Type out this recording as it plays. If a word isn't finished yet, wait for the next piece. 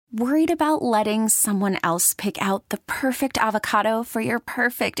Worried about letting someone else pick out the perfect avocado for your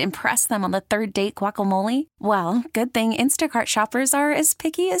perfect impress them on the third date guacamole? Well, good thing Instacart shoppers are as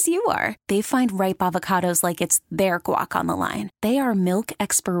picky as you are. They find ripe avocados like it's their guac on the line. They are milk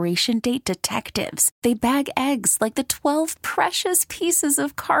expiration date detectives. They bag eggs like the 12 precious pieces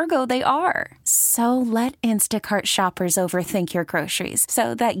of cargo they are. So let Instacart shoppers overthink your groceries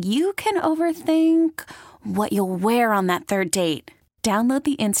so that you can overthink what you'll wear on that third date. Download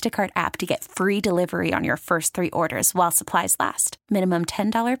the Instacart app to get free delivery on your first 3 orders while supplies last. Minimum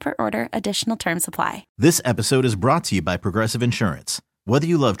 $10 per order. Additional terms apply. This episode is brought to you by Progressive Insurance. Whether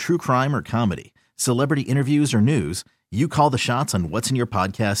you love true crime or comedy, celebrity interviews or news, you call the shots on what's in your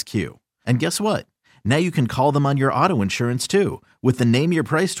podcast queue. And guess what? Now you can call them on your auto insurance too with the Name Your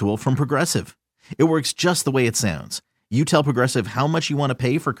Price tool from Progressive. It works just the way it sounds. You tell Progressive how much you want to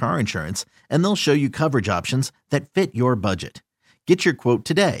pay for car insurance, and they'll show you coverage options that fit your budget. Get your quote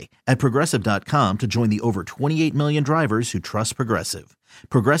today at Progressive.com to join the over 28 million drivers who trust Progressive.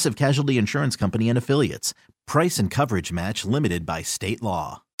 Progressive Casualty Insurance Company and Affiliates. Price and coverage match limited by state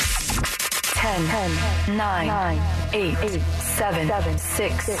law. 10, 9, 8, 7,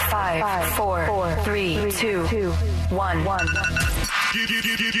 6, 5, 4, 3, 2, 1.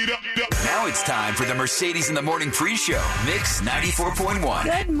 Now it's time for the Mercedes in the Morning pre-show. Mix 94.1.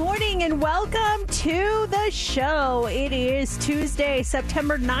 Good morning and welcome to the show. It is Tuesday,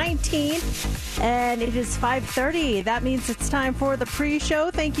 September 19th, and it is 5:30. That means it's time for the pre-show.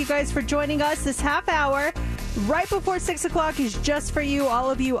 Thank you guys for joining us this half hour. Right before 6 o'clock is just for you,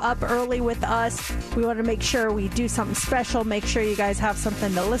 all of you up early with us. We want to make sure we do something special, make sure you guys have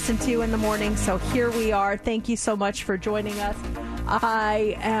something to listen to in the morning. So here we are. Thank you so much for joining us.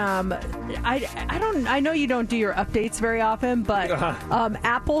 I know you don't do your updates very often, but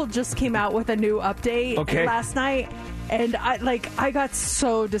Apple just came out with a new update last night. And I got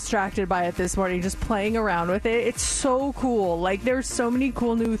so distracted by it this morning, just playing around with it. It's so cool. Like, there's so many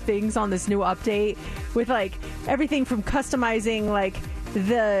cool new things on this new update with like everything from customizing like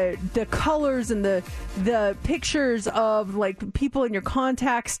the colors and the pictures of like people in your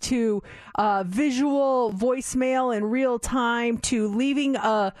contacts to visual voicemail in real time to leaving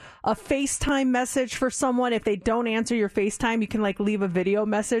a FaceTime message for someone. If they don't answer your FaceTime, you can like leave a video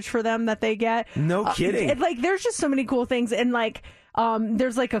message for them that they get. No kidding. There's just so many cool things. And like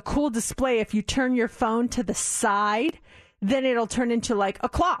there's like a cool display. If you turn your phone to the side, then it'll turn into like a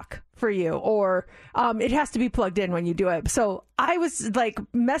clock for you, or it has to be plugged in when you do it. So I was like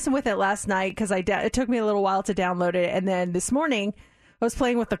messing with it last night because it took me a little while to download it, and then this morning I was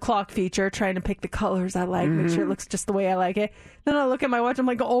playing with the clock feature, trying to pick the colors I like, make sure it looks just the way I like it. Then I look at my watch, I'm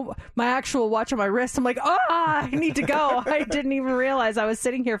like, oh, my actual watch on my wrist. I'm like, I need to go. I didn't even realize I was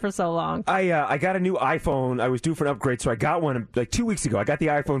sitting here for so long. I got a new iPhone. I was due for an upgrade, so I got one like 2 weeks ago. I got the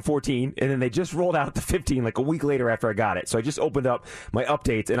iPhone 14, and then they just rolled out the 15 like a week later after I got it. So I just opened up my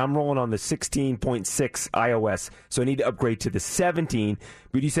updates, and I'm rolling on the 16.6 iOS, so I need to upgrade to the 17.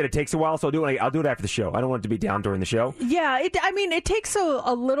 But you said it takes a while, so I'll do it after the show. I don't want it to be down during the show. Yeah, it takes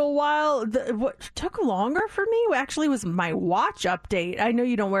a little while. What took longer for me actually was my watch update. I know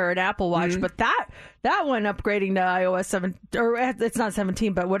you don't wear an Apple Watch, but that one upgrading to iOS 7, or it's not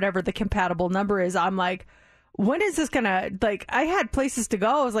 17, but whatever the compatible number is, I'm like, when is this gonna, like, I had places to go.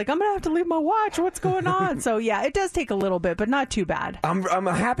 I was like, I'm gonna have to leave my watch. What's going on? So yeah, it does take a little bit, but not too bad. I'm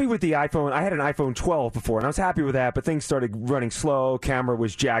happy with the iPhone. I had an iPhone 12 before, and I was happy with that, but things started running slow. Camera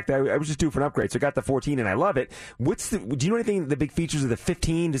was jacked. I was just due for an upgrade, so I got the 14, and I love it. Do you know anything, the big features of the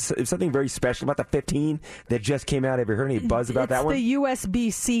 15? Is something very special about the 15 that just came out? Have you heard any buzz about that one? It's the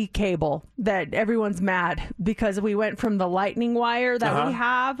USB-C cable that everyone's mad because we went from the lightning wire that we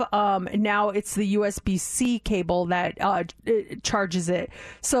have. Now it's the USB-C cable that it charges it.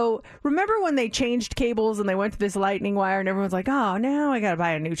 So remember when they changed cables and they went to this lightning wire and everyone's like, oh, now I gotta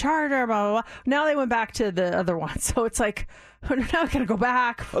buy a new charger, blah, blah, blah. Now they went back to the other one. So it's like, now I gotta go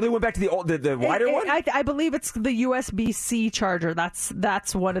back. Oh, they went back to the wider one? I believe it's the USB-C charger.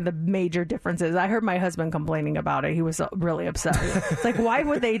 That's one of the major differences. I heard my husband complaining about it. He was really upset. It's like, why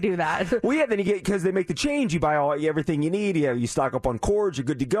would they do that? Well, yeah, then you get, because they make the change. You buy everything you need. You stock up on cords. You're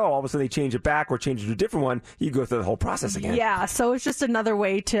good to go. All of a sudden they change it back or change it to a different one. You go through the whole process again. Yeah, so it's just another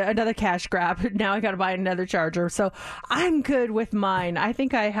another cash grab. Now I gotta buy another charger. So I'm good with mine. I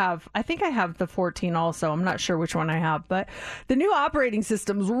think I have the 14 also. I'm not sure which one I have, but the new operating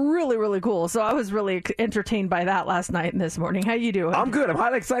system's really, really cool. So I was really entertained by that last night and this morning. How you doing? I'm good. I'm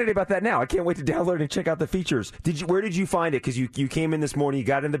highly excited about that now. I can't wait to download and check out the features. Where did you find it? Because you came in this morning, you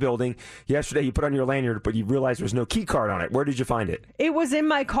got in the building. Yesterday you put on your lanyard, but you realized there was no key card on it. Where did you find it? It was in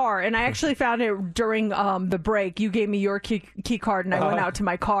my car, and I actually found it during the break. You gave me your key card, and I went out to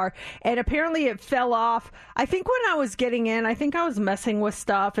my car, and apparently it fell off. I think when I was getting in, I think I was messing with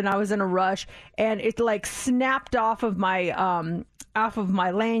stuff, and I was in a rush, and it like snapped off of my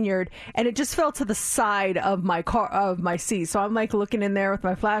lanyard, and it just fell to the side of my seat. So I'm like looking in there with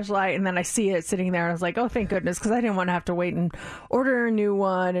my flashlight, and then I see it sitting there, and I was like, oh, thank goodness, because I didn't want to have to wait and order a new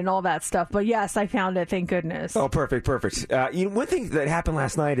one and all that stuff. But yes, I found it, thank goodness. Oh, perfect. One thing that happened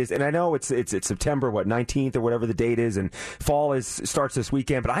last night is, and I know it's September 19th or whatever the date is, and fall starts this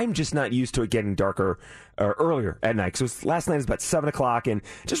weekend, but I'm just not used to it getting darker earlier at night. So last night was about 7 o'clock, and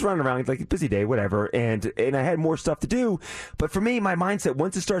just running around like a busy day, whatever, and I had more stuff to do. But for me, my mindset,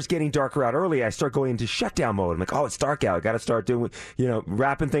 once it starts getting darker out early, I start going into shutdown mode. I'm like, oh, it's dark out. I got to start doing,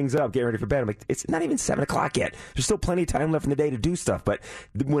 wrapping things up, getting ready for bed. I'm like, it's not even 7 o'clock yet. There's still plenty of time left in the day to do stuff. But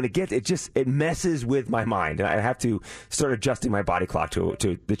when it messes with my mind, and I have to start adjusting my body clock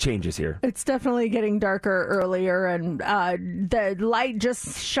to the changes here. It's definitely getting darker earlier, and the light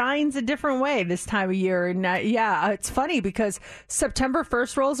just shines a different way this time of year. And it's funny because September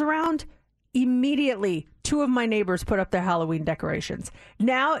 1st rolls around. Immediately, 2 of my neighbors put up their Halloween decorations.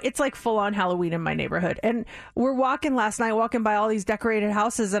 Now it's like full-on Halloween in my neighborhood. And we're walking by all these decorated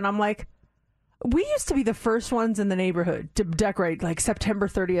houses, and I'm like, we used to be the first ones in the neighborhood to decorate, like September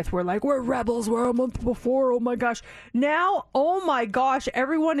 30th. We're rebels. We're a month before. Oh, my gosh. Now, oh, my gosh,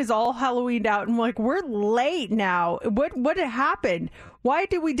 everyone is all Halloweened out. And we're late now. What happened? Why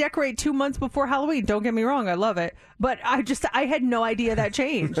did we decorate 2 months before Halloween? Don't get me wrong. I love it. But I had no idea that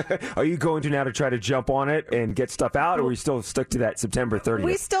changed. Are you going to now to try to jump on it and get stuff out, or are we still stuck to that September 30th?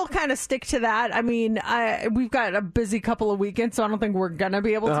 We still kind of stick to that. I mean, we've got a busy couple of weekends, so I don't think we're going to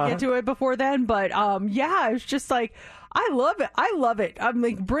be able to get to it before then. But, it's just like, I love it. I'm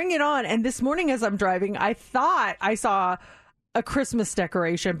like, bring it on. And this morning as I'm driving, I thought I saw a Christmas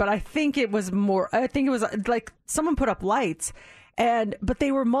decoration, but I think it was like someone put up lights. But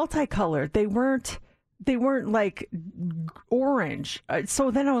they were multicolored. They weren't like orange. So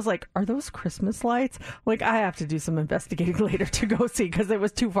then I was like, are those Christmas lights? Like, I have to do some investigating later to go see, because it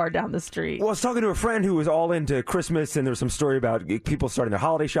was too far down the street. Well, I was talking to a friend who was all into Christmas, and there was some story about people starting their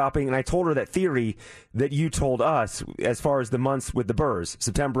holiday shopping, and I told her that theory that you told us as far as the months with the burrs,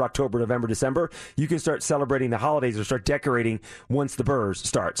 September, October, November, December, you can start celebrating the holidays or start decorating once the burrs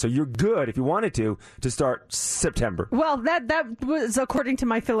start. So you're good, if you wanted to start September. Well, that was according to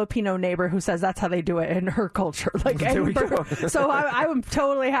my Filipino neighbor, who says that's how they do it in her culture. So I'm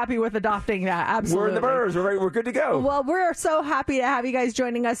totally happy with adopting that. Absolutely. We're in the burrs. We're good to go. Well, we're so happy to have you guys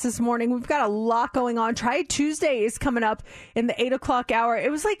joining us this morning. We've got a lot going on. Try Tuesday is coming up in the 8 o'clock hour. It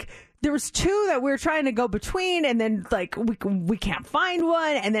was like there was 2 that we were trying to go between, and then like we can't find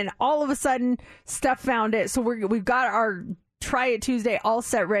one, and then all of a sudden Steph found it. So we've got our Try It Tuesday all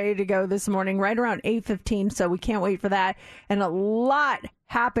set, ready to go this morning, right around 8:15. So we can't wait for that. And a lot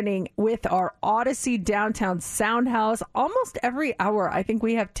happening with our Odyssey Downtown Soundhouse. Almost every hour, I think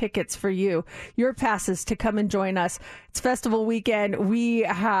we have tickets for you, your passes to come and join us. It's festival weekend. We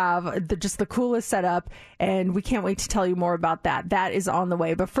have just the coolest setup, and we can't wait to tell you more about that. That is on the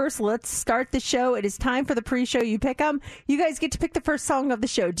way. But first, let's start the show. It is time for the pre-show. You pick them. You guys get to pick the first song of the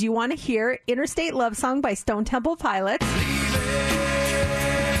show. Do you want to hear Interstate Love Song by Stone Temple Pilots?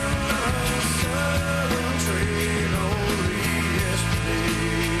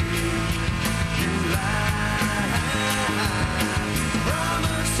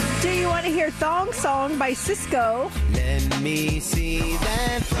 To hear Thong Song by Cisco. Let me see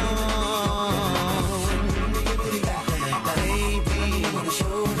that thong.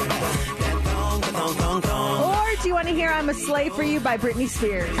 Or do you want to hear I'm a Slave for You by Britney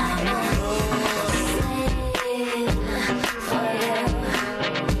Spears?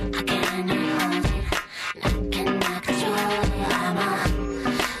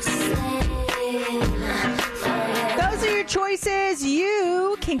 Those are your choices.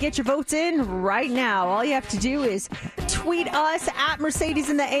 You can get your votes in right now. All you have to do is tweet us at Mercedes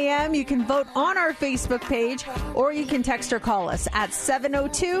in the AM. You can vote on our Facebook page, or you can text or call us at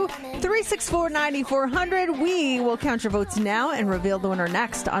 702-364-9400. We will count your votes now and reveal the winner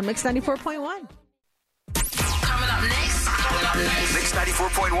next on Mix 94.1. Coming up next. Mix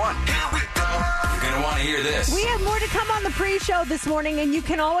 94.1. You're going to want to hear this. We have more to come on the pre-show this morning, and you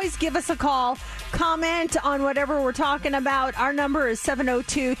can always give us a call. Comment on whatever we're talking about. Our number is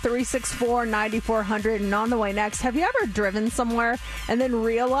 702-364-9400. And on the way next, have you ever driven somewhere and then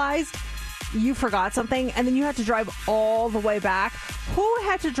realized you forgot something and then you had to drive all the way back? Who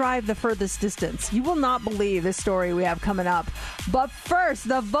had to drive the furthest distance? You will not believe this story we have coming up. But first,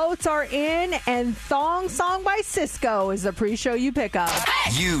 the votes are in, and Thong Song by Cisco is the pre-show you pick up.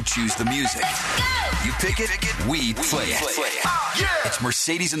 You choose the music. You pick it, we play it. It's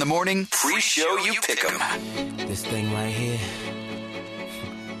Mercedes in the Morning, pre-show you pick 'em. This thing right here.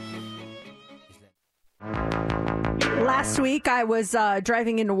 Last week, I was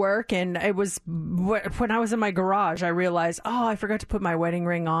driving into work, and it was when I was in my garage, I realized, I forgot to put my wedding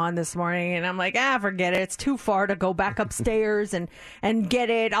ring on this morning. And I'm like, forget it. It's too far to go back upstairs and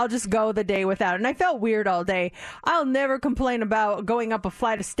get it. I'll just go the day without it. And I felt weird all day. I'll never complain about going up a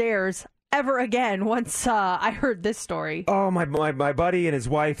flight of stairs ever again once I heard this story. Oh, my buddy and his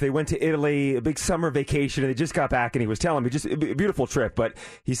wife, they went to Italy, a big summer vacation, and they just got back, and he was telling me, just a beautiful trip, but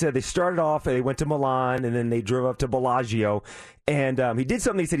he said they started off, and they went to Milan, and then they drove up to Bellagio, and he did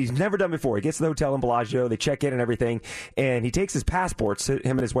something he said he's never done before. He gets to the hotel in Bellagio, they check in and everything, and he takes his passports, him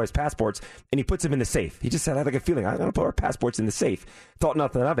and his wife's passports, and he puts them in the safe. He just said, I had like a feeling, I'm going to put our passports in the safe. Thought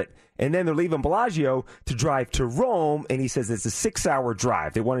nothing of it. And then they're leaving Bellagio to drive to Rome, and he says it's a 6-hour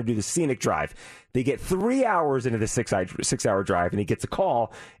drive. They want to do the scenic drive. They get 3 hours into the 6-hour drive, and he gets a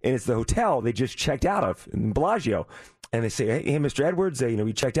call, and it's the hotel they just checked out of in Bellagio. And they say, hey, Mr. Edwards,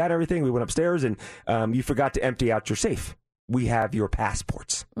 we checked out everything. We went upstairs, and you forgot to empty out your safe. We have your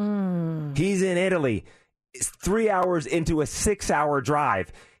passports. He's in Italy. It's 3 hours into a 6-hour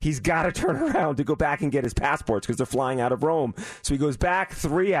drive. He's got to turn around to go back and get his passports because they're flying out of Rome. So he goes back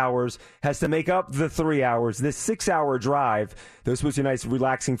 3 hours, has to make up the 3 hours. This 6-hour drive, that was supposed to be a nice,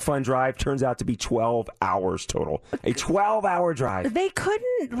 relaxing, fun drive, turns out to be 12 hours total. A 12-hour drive. They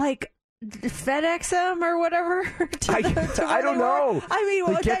couldn't, FedEx them or whatever? I don't know. I mean,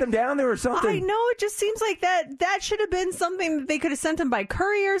 get them down there or something. I know. It just seems like that should have been something that they could have sent him by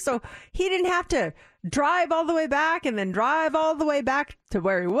courier, so he didn't have to drive all the way back and then drive all the way back to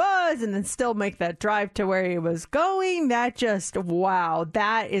where he was and then still make that drive to where he was going. That just, wow,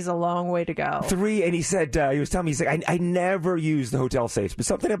 that is a long way to go. And he said, he was telling me, he's like, I never use the hotel safes, but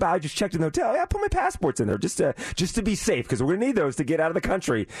something about I just checked in the hotel. I put my passports in there just to be safe because we're going to need those to get out of the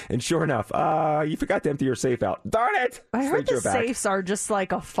country. And sure enough, you forgot to empty your safe out. Darn it! I heard the safes are just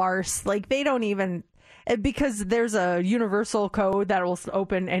like a farce. Like they don't even... Because there's a universal code that will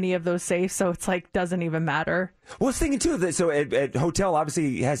open any of those safes, so it's like doesn't even matter. Well, I was thinking too that so at hotel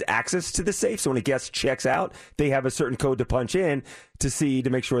obviously has access to the safe. So when a guest checks out, they have a certain code to punch in to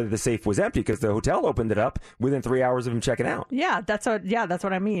make sure that the safe was empty because the hotel opened it up within 3 hours of him checking out. Yeah, that's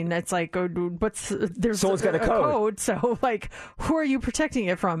what I mean. It's like there's someone's got a code. So who are you protecting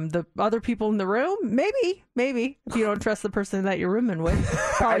it from? The other people in the room? Maybe if you don't trust the person that you're rooming with,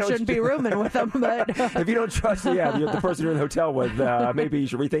 probably shouldn't be rooming with them. But if you don't trust, the person you're in the hotel with, maybe you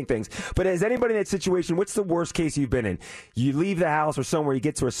should rethink things. But as anybody in that situation, what's the worst case you've been in? You leave the house or somewhere, you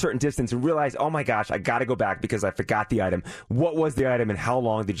get to a certain distance and realize, oh my gosh, I got to go back because I forgot the item. What was the item and how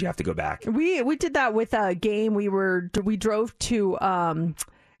long did you have to go back? We did that with a game. We drove to LA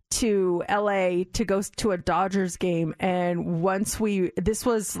to go to a Dodgers game, and this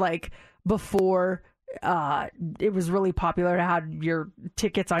was like before it was really popular to have your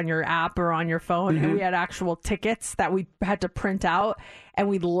tickets on your app or on your phone, and we had actual tickets that we had to print out, and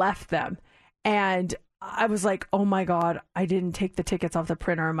we left them. And I was like, oh my God, I didn't take the tickets off the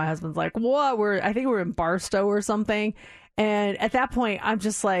printer. And my husband's like, what? I think we're in Barstow or something. And at that point, I'm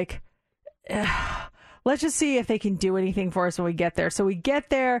just like, let's just see if they can do anything for us when we get there. So we get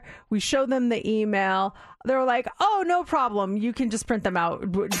there, we show them the email. They were like, oh, no problem. You can just print them out.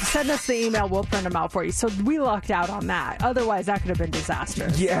 Send us the email. We'll print them out for you. So we lucked out on that. Otherwise, that could have been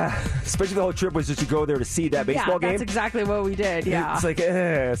disastrous. Yeah. Especially the whole trip was just to go there to see that baseball game. Yeah, that's exactly what we did. Yeah. It's like,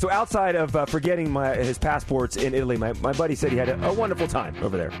 so outside of forgetting his passports in Italy, my buddy said he had a wonderful time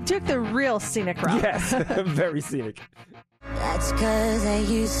over there. Took the real scenic route. Yes. Very scenic. That's 'cause I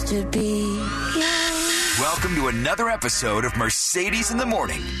used to be young. Welcome to another episode of Mercedes in the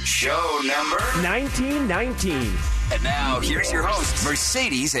Morning, show number 1919. And now, here's your hosts,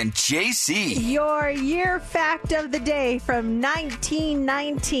 Mercedes and JC. Your year fact of the day from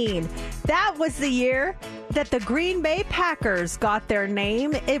 1919. That was the year that the Green Bay Packers got their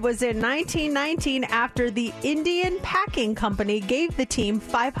name. It was in 1919 after the Indian Packing Company gave the team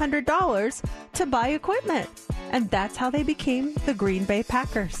 $500 to buy equipment. and that's how they became the Green Bay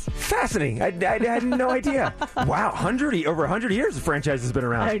Packers. Fascinating. I had no idea. Wow, over 100 years the franchise has been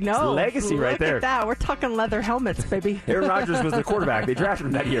around. I know. It's legacy right there. Look at that. We're talking leather helmets, baby. Aaron Rodgers was the quarterback. They drafted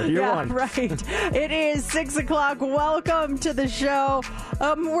him that year. Year one. Right. It is 6 o'clock. Welcome to the show.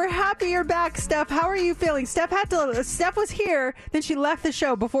 We're happy you're back, Steph. How are you feeling? Steph was here, then she left the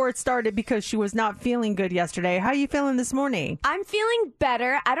show before it started because she was not feeling good yesterday. How are you feeling this morning? I'm feeling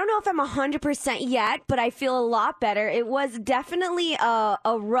better. I don't know if I'm 100% yet, but I feel a lot better. It was definitely a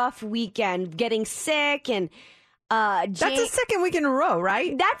rough weekend, getting sick and that's the second week in a row,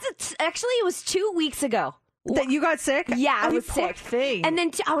 right? Actually, it was 2 weeks ago. That you got sick? Yeah, I was poor sick. Thing. And then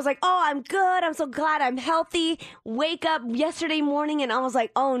I was like, oh, I'm good. I'm so glad I'm healthy. Wake up yesterday morning and I was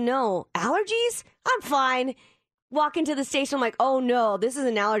like, oh no, allergies? I'm fine. Walk into the station, I'm like, oh no, this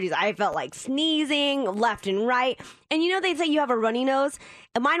isn't allergies. I felt like sneezing left and right. And you know they say you have a runny nose?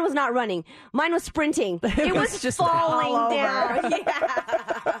 And mine was not running. Mine was sprinting. It was just falling down.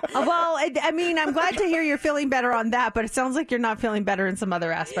 Yeah. Well, I mean, I'm glad to hear you're feeling better on that, but it sounds like you're not feeling better in some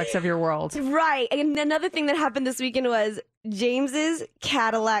other aspects of your world. Right. And another thing that happened this weekend was James's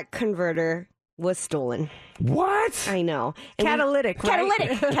Cadillac Converter was stolen. What? I know. Catalytic, right?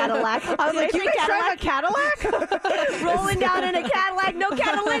 Cadillac. I was like, you guys drive a Cadillac? Rolling down in a Cadillac, no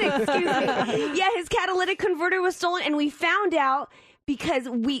catalytic, excuse me. Yeah, his catalytic converter was stolen, and we found out because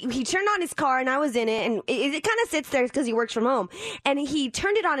he turned on his car, and I was in it, and it kind of sits there because he works from home. And he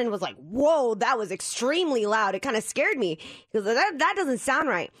turned it on and was like, whoa, that was extremely loud. It kind of scared me because that doesn't sound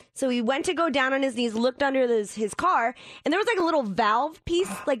right. So he went to go down on his knees, looked under his car, and there was like a little valve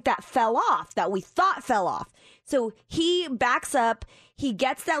piece like that fell off, that we thought fell off. So he backs up, he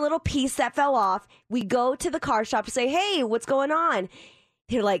gets that little piece that fell off. We go to the car shop to say, hey, what's going on?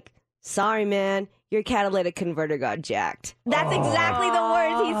 They're like, sorry, man, your catalytic converter got jacked. That's exactly the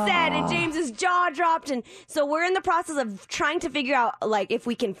words he said, and James's jaw dropped. And so we're in the process of trying to figure out, like, if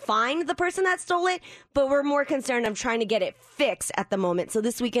we can find the person that stole it, but we're more concerned of trying to get it fixed at the moment. So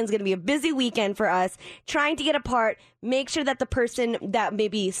this weekend's going to be a busy weekend for us, trying to get a part, make sure that the person that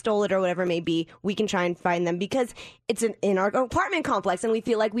maybe stole it or whatever it may be, we can try and find them, because it's in our apartment complex, and we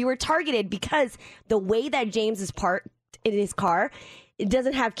feel like we were targeted because the way that James is parked in his car, it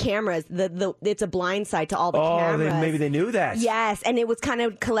doesn't have cameras. It's a blind side to all the cameras. Oh, maybe they knew that. Yes, and it was kind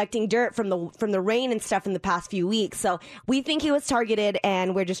of collecting dirt from the rain and stuff in the past few weeks. So we think he was targeted,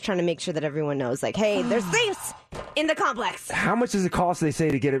 and we're just trying to make sure that everyone knows, like, hey, there's thieves in the complex. How much does it cost, they say,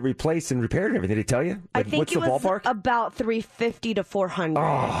 to get it replaced and repaired and everything? Did he tell you? Like, I think what's it the was ballpark? About $350 to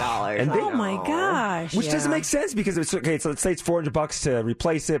 $400. Oh my gosh! Which doesn't make sense, because it's okay. So let's say it's $400 to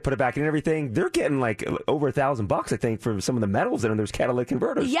replace it, put it back in and everything. They're getting like over $1,000, I think, for some of the metals in those catalytic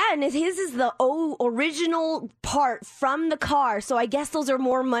converters. Yeah, and his is the original part from the car. So I guess those are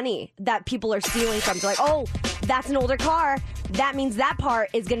more money that people are stealing from. They're like, oh, that's an older car. That means that part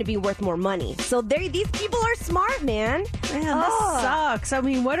is going to be worth more money. So these people are smart, man. Man, that sucks. I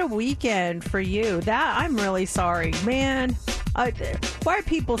mean, what a weekend for you. I'm really sorry, man. Why are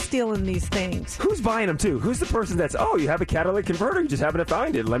people stealing these things? Who's buying them too? Who's the person that's, you have a catalytic converter, you just happen to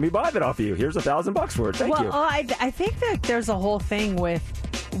find it. Let me buy that off of you. Here's $1,000 for it. Thank you. Well, I think that there's a whole thing with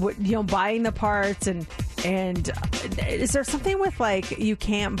buying the parts and is there something with, like, you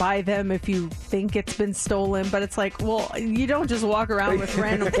can't buy them if you think it's been stolen? But it's like, well, you don't just walk around with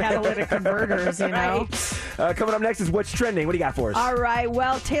random catalytic converters, you know? Right. Coming up next is What's Trending. What do you got for us? All right.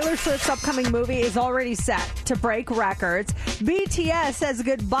 Well, Taylor Swift's upcoming movie is already set to break records. BTS says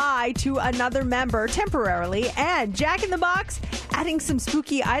goodbye to another member temporarily. And Jack in the Box adding some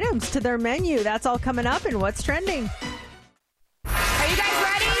spooky items to their menu. That's all coming up in What's Trending. Are you guys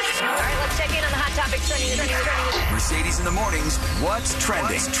ready? All right, let's check in on the hot topics trending. Mercedes in the mornings. What's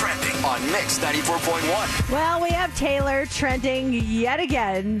trending? On Mix 94.1. Well, we have Taylor trending yet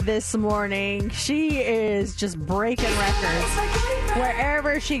again this morning. She is just breaking records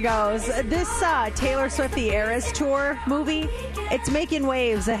wherever she goes. This Taylor Swift The Eras Tour movie, it's making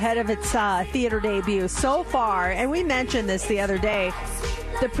waves ahead of its theater debut so far. And we mentioned this the other day.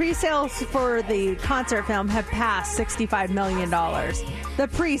 The pre-sales for the concert film have passed $65 million. The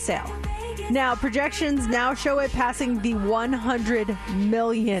pre-sale. Now, projections now show it passing the 100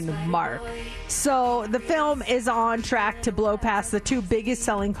 million mark. So the film is on track to blow past the two biggest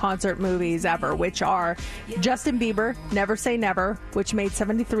selling concert movies ever, which are Justin Bieber, Never Say Never, which made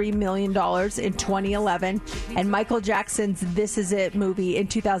 $73 million in 2011, and Michael Jackson's This Is It movie in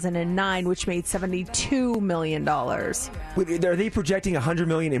 2009, which made $72 million. Wait, are they projecting 100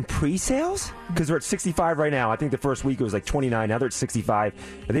 million in pre-sales? Because we're at 65 right now. I think the first week it was like 29. Now they're at 65.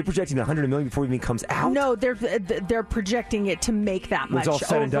 Are they projecting 100 million million before it even comes out? No, they're projecting it to make that much, all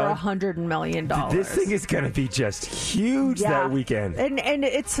said and done? $100 million. This thing is going to be just huge that weekend. And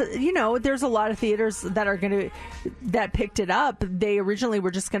it's, there's a lot of theaters that picked it up. They originally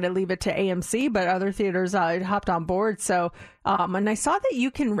were just going to leave it to AMC, but other theaters hopped on board. So, and I saw that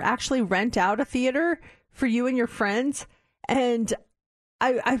you can actually rent out a theater for you and your friends. And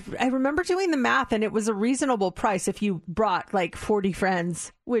I remember doing the math, and it was a reasonable price if you brought like 40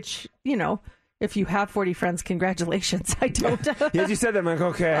 friends, which, if you have 40 friends, congratulations. I don't. Yes, you said that. I'm like,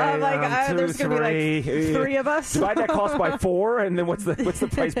 okay. There's going to be like 3 of us. Divide that cost by 4, and then what's the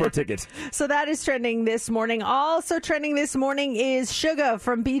price per ticket? So that is trending this morning. Also trending this morning is Suga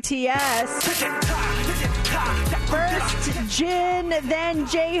from BTS. First Jin, then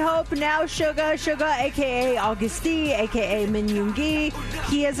J-Hope, now Suga, a.k.a. Augusty, a.k.a. Min Yoongi.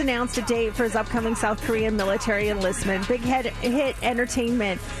 He has announced a date for his upcoming South Korean military enlistment. Big Hit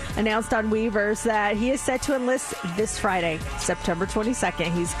Entertainment announced on Weverse that he is set to enlist this Friday, September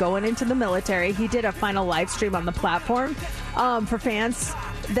 22nd. He's going into the military. He did a final live stream on the platform for fans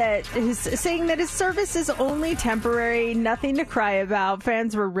that is saying that his service is only temporary, nothing to cry about.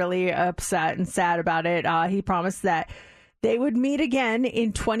 Fans were really upset and sad about it. He promised that they would meet again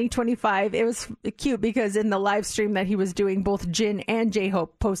in 2025. It was cute because in the live stream that he was doing, both Jin and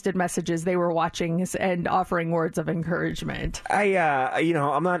J-Hope posted messages they were watching and offering words of encouragement.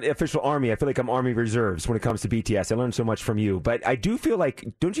 I'm not official Army. I feel like I'm Army Reserves when it comes to BTS. I learned so much from you. But I do feel like,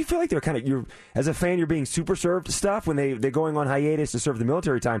 don't you feel like they're kind of, as a fan, you're being super served stuff when they're going on hiatus to serve the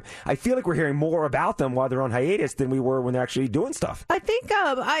military time. I feel like we're hearing more about them while they're on hiatus than we were when they're actually doing stuff. I think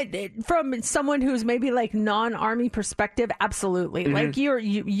from someone who's maybe like non-Army perspective, absolutely. Mm-hmm. Like you're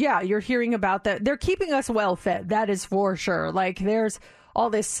hearing about that. They're keeping us well fed. That is for sure. Like there's all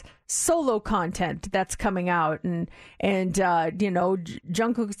this solo content that's coming out, and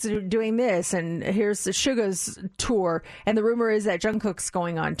Jungkook's doing this, and here's the Suga's tour, and the rumor is that Jungkook's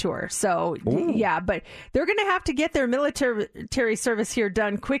going on tour. So but they're going to have to get their military service here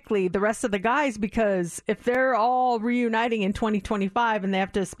done quickly, the rest of the guys, because if they're all reuniting in 2025 and they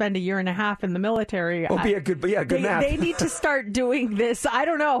have to spend a year and a half in the military, good math. They need to start doing this. I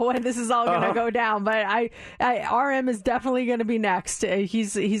don't know when this is all going to go down, but RM is definitely going to be next.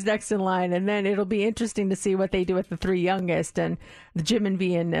 He's next in line, and then it'll be interesting to see what they do with the 3 youngest and the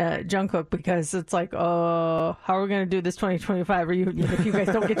Jimin and Jungkook, because it's like, how are we going to do this 2025 reunion if you guys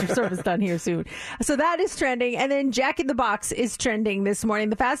don't get your service done here soon? So that is trending. And then Jack in the Box is trending this morning.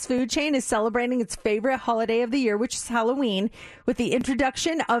 The fast food chain is celebrating its favorite holiday of the year, which is Halloween, with the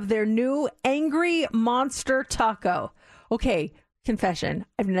introduction of their new Angry Monster Taco. Okay, confession,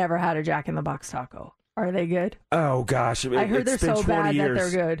 I've never had a Jack in the Box taco. Are they good? Oh, gosh. I heard they're so bad that they're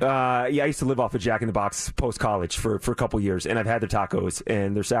good. I used to live off of Jack in the Box post-college for a couple years, and I've had their tacos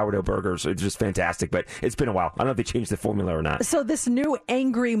and their sourdough burgers. It's just fantastic, but it's been a while. I don't know if they changed the formula or not. So this new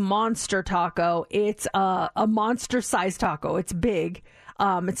Angry Monster Taco, it's a monster-sized taco. It's big.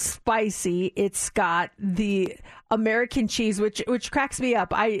 It's spicy. It's got the American cheese, which cracks me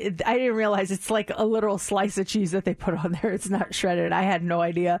up. I didn't realize it's like a literal slice of cheese that they put on there. It's not shredded. I had no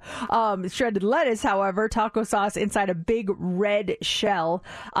idea. Shredded lettuce, however, taco sauce inside a big red shell.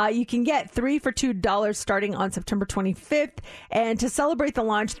 You can get 3 for $2 starting on September 25th. And to celebrate the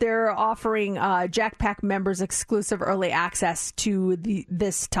launch, they're offering Jack Pack members exclusive early access to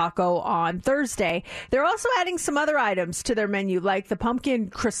this taco on Thursday. They're also adding some other items to their menu, like the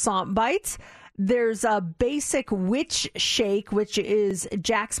pumpkin croissant bites. There's a basic witch shake, which is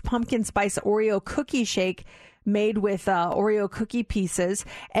Jack's pumpkin spice Oreo cookie shake made with Oreo cookie pieces,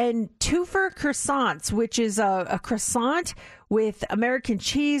 and 2 for croissants, which is a croissant with American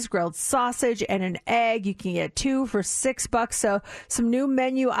cheese, grilled sausage, and an egg. You can get 2 for $6. So some new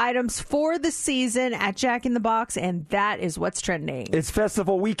menu items for the season at Jack in the Box, and that is what's trending. It's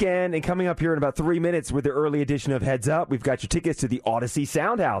festival weekend, and coming up here in about 3 minutes with the early edition of Heads Up, we've got your tickets to the Odyssey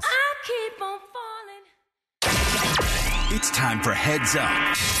Soundhouse. I keep on falling. It's time for Heads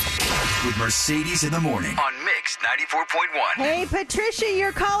Up with Mercedes in the Morning on Mix 94.1. Hey, Patricia,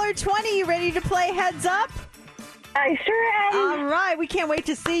 you're caller 20. You ready to play Heads Up? I sure am. All right. We can't wait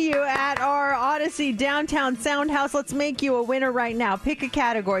to see you at our Odyssey Downtown Soundhouse. Let's make you a winner right now. Pick a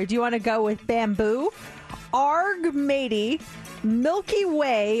category. Do you want to go with bamboo, Arg Matey, Milky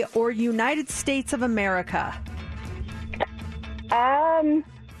Way, or United States of America?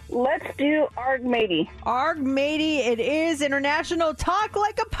 Let's do Arg Matey. Arg Matey, it is. International Talk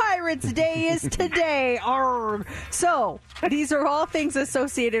Like a Pirates Day is today. Arg. So, these are all things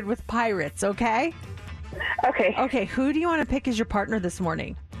associated with pirates, okay? Okay. Okay, who do you want to pick as your partner this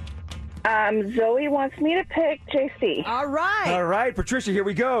morning? Zoe wants me to pick JC. All right. All right, Patricia, here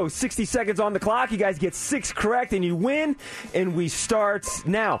we go. 60 seconds on the clock. You guys get 6 correct and you win. And we start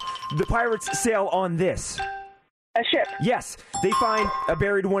now. The pirates sail on this. A ship. Yes. They find a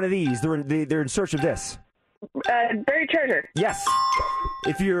buried one of these. They're in search of this. Buried treasure. Yes.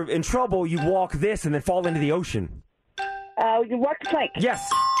 If you're in trouble, you walk this and then fall into the ocean. You walk the plank.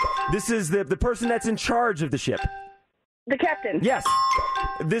 Yes. This is the person that's in charge of the ship. The captain. Yes.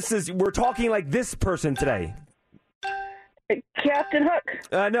 We're talking like this person today. Captain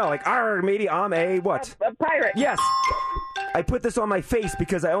Hook. No, like, matey, I'm a what? A pirate. Yes. I put this on my face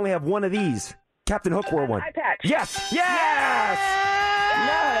because I only have one of these. Captain Hook wore one. Eye patch. Yes. Yes.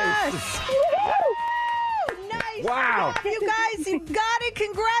 Nice. Nice. Wow. You guys, you got it.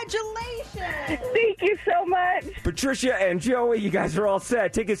 Congratulations. Thank you so much. Patricia and Joey, you guys are all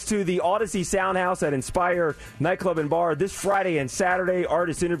set. Tickets to the Odyssey Soundhouse at Inspire Nightclub and Bar this Friday and Saturday.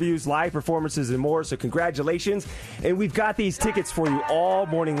 Artist interviews, live performances, and more. So congratulations. And we've got these tickets for you all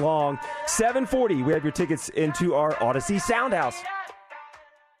morning long. 7:40, we have your tickets into our Odyssey Soundhouse.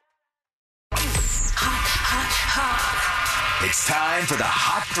 It's time for the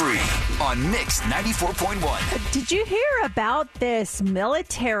Hot 3 on Mix 94.1. Did you hear about this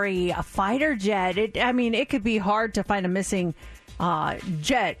military fighter jet? It could be hard to find a missing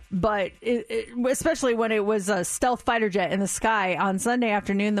jet, but especially when it was a stealth fighter jet in the sky. On Sunday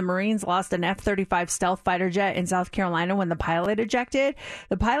afternoon, the Marines lost an F-35 stealth fighter jet in South Carolina when the pilot ejected.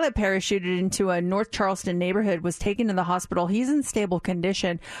 The pilot parachuted into a North Charleston neighborhood, was taken to the hospital. He's in stable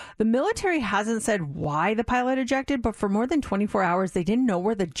condition. The military hasn't said why the pilot ejected, but for more than 24 hours, they didn't know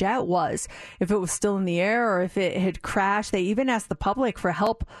where the jet was, if it was still in the air or if it had crashed. They even asked the public for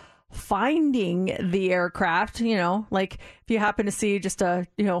help finding the aircraft. Like if you happen to see just a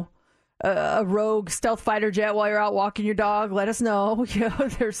rogue stealth fighter jet while you're out walking your dog, let us know.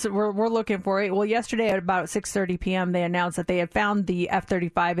 We're looking for it. Well, yesterday at about 6:30 p.m., they announced that they had found the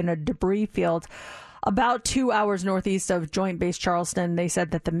F-35 in a debris field about 2 hours northeast of Joint Base Charleston. They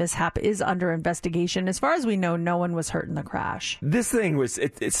said that the mishap is under investigation. As far as we know, no one was hurt in the crash. This thing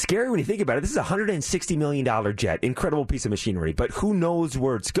it's scary when you think about it. This is a $160 million jet. Incredible piece of machinery, but who knows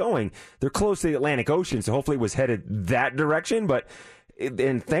where it's going? They're close to the Atlantic Ocean, so hopefully it was headed that direction,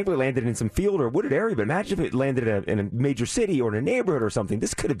 and thankfully landed in some field or wooded area. But imagine if it landed in a major city or in a neighborhood or something.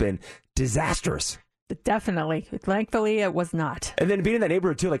 This could have been disastrous. Definitely. Thankfully, it was not. And then being in that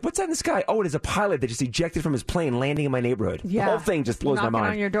neighborhood, too, like, what's that in the sky? Oh, it is a pilot that just ejected from his plane, landing in my neighborhood. Yeah. The whole thing just blows my mind.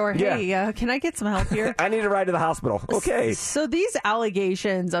 Knocking on your door. Hey, can I get some help here? I need a ride to the hospital. Okay. So these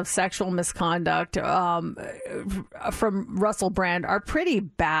allegations of sexual misconduct from Russell Brand are pretty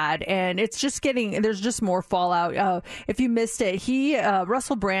bad, and it's just there's just more fallout. If you missed it,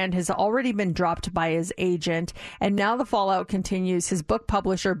 Russell Brand has already been dropped by his agent, and now the fallout continues. His book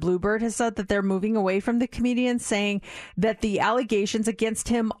publisher, Bluebird, has said that they're moving away from the comedian, saying that the allegations against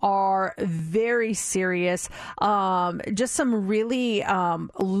him are very serious. Just some really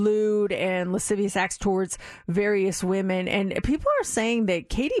lewd and lascivious acts towards various women. And people are saying that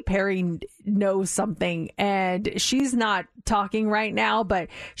Katy Perry knows something, and she's not talking right now, but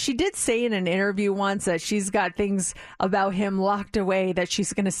she did say in an interview once that she's got things about him locked away that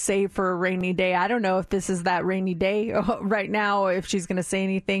she's going to save for a rainy day. I don't know if this is that rainy day right now, if she's going to say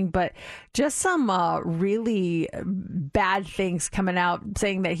anything, but just some really bad things coming out,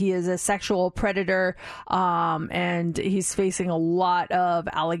 saying that he is a sexual predator, and he's facing a lot of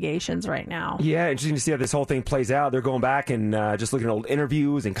allegations right now. Yeah, interesting to see how this whole thing plays out. They're going back and just looking at old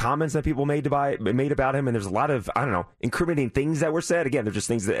interviews and comments that people made about him, and there's a lot of, incriminating things that were said. Again, they're just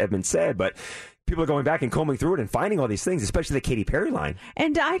things that have been said, but people are going back and combing through it and finding all these things, especially the Katy Perry line.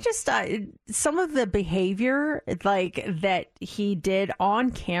 And I just, some of the behavior like that he did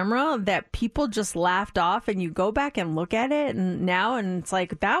on camera that people just laughed off, and you go back and look at it and it's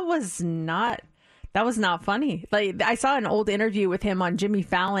like, that was not funny. Like, I saw an old interview with him on Jimmy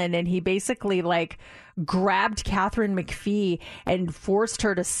Fallon, and he basically grabbed Catherine McPhee and forced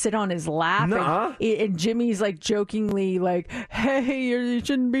her to sit on his lap. And Jimmy's jokingly hey, you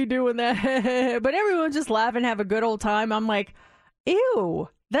shouldn't be doing that. But everyone's just laughing, have a good old time. I'm like, ew.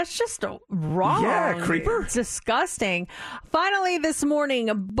 That's just wrong. Yeah, creeper. It's disgusting. Finally, this morning,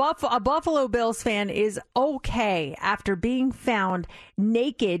 a Buffalo Bills fan is okay after being found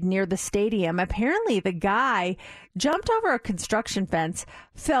naked near the stadium. Apparently, the guy jumped over a construction fence,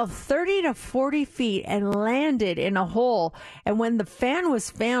 fell 30 to 40 feet, and landed in a hole. And when the fan was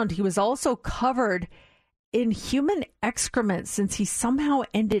found, he was also covered in human excrement since he somehow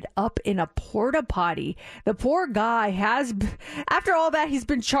ended up in a porta potty. The poor guy after all that, he's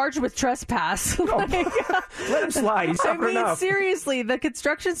been charged with trespass. Let him slide. He's suffering enough. Seriously, the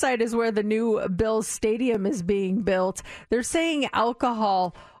construction site is where the new Bills Stadium is being built. They're saying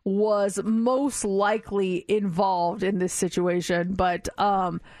alcohol was most likely involved in this situation. But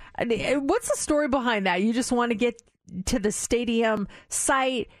what's the story behind that? You just want to get to the stadium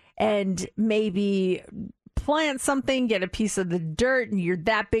site and maybe plant something, get a piece of the dirt, and you're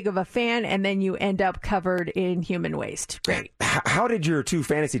that big of a fan, and then you end up covered in human waste. Great. How did your two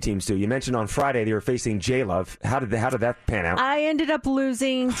fantasy teams do? You mentioned on Friday they were facing J-Love. How did that pan out? I ended up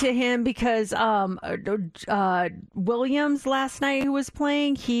losing to him because Williams last night, who was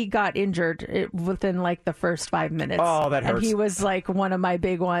playing, he got injured within like the first 5 minutes. Oh, that hurts. And he was like one of my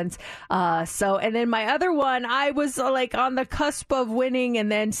big ones. And then my other one, I was like on the cusp of winning,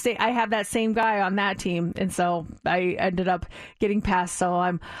 and then I have that same guy on that team. And so I ended up getting past.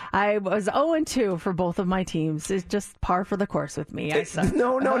 So I was 0-2 for both of my teams. It's just par for the course with me.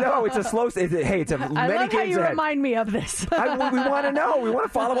 No. It's a slow. It's a many I love games how you ahead. remind me of this. We want to know. We want to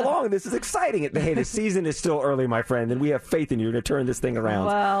follow along. This is exciting. Hey, the season is still early, my friend, and we have faith in you to turn this thing around.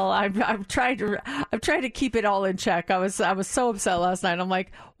 Well, I've tried to keep it all in check. I was so upset last night. I'm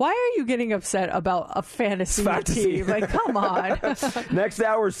like, why are you getting upset about a fantasy team? Like, come on. Next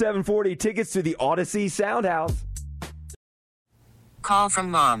hour, 7:40. Tickets to the Odyssey Soundhouse. Call from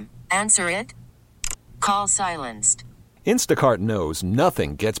mom. Answer it. Call silenced. Instacart knows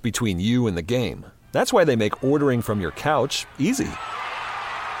nothing gets between you and the game. That's why they make ordering from your couch easy.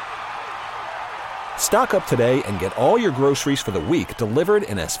 Stock up today and get all your groceries for the week delivered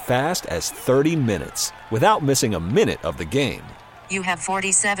in as fast as 30 minutes without missing a minute of the game. You have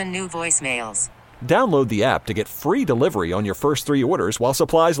 47 new voicemails. Download the app to get free delivery on your first 3 orders while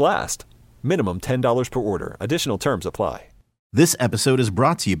supplies last. Minimum $10 per order. Additional terms apply. This episode is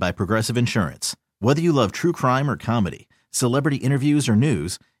brought to you by Progressive Insurance. Whether you love true crime or comedy, celebrity interviews or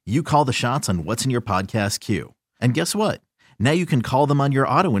news, you call the shots on what's in your podcast queue. And guess what? Now you can call them on your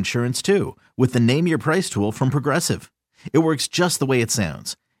auto insurance too with the Name Your Price tool from Progressive. It works just the way it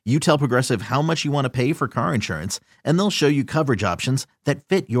sounds. You tell Progressive how much you want to pay for car insurance, and they'll show you coverage options that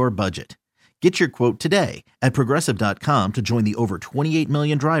fit your budget. Get your quote today at Progressive.com to join the over 28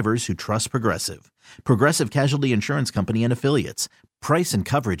 million drivers who trust Progressive. Progressive Casualty Insurance Company and Affiliates. Price and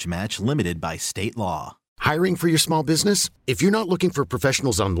coverage match limited by state law. Hiring for your small business? If you're not looking for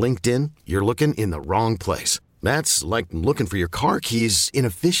professionals on LinkedIn, you're looking in the wrong place. That's like looking for your car keys in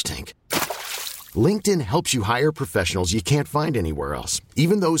a fish tank. LinkedIn helps you hire professionals you can't find anywhere else,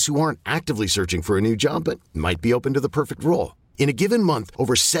 even those who aren't actively searching for a new job but might be open to the perfect role. In a given month,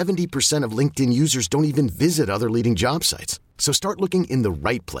 over 70% of LinkedIn users don't even visit other leading job sites. So start looking in the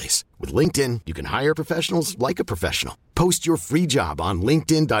right place. With LinkedIn, you can hire professionals like a professional. Post your free job on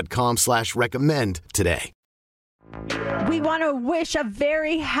linkedin.com/recommend today. We want to wish a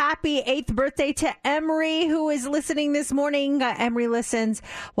very happy 8th birthday to Emery, who is listening this morning. Emery listens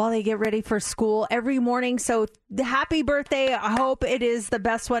while they get ready for school every morning. So happy birthday. I hope it is the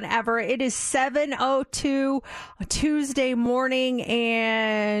best one ever. It is 7:02 Tuesday morning,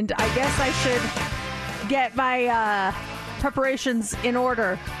 and I guess I should get my preparations in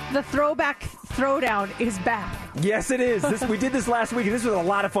order. The Throwback Throwdown is back. Yes, it is. We did this last week, and this was a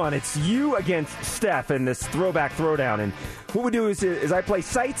lot of fun. It's you against Steph in this Throwback Throwdown. And what we do is I play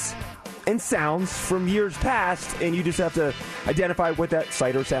sights and sounds from years past, and you just have to identify what that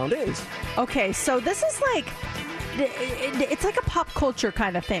sight or sound is. Okay, so this is like... It's like a pop culture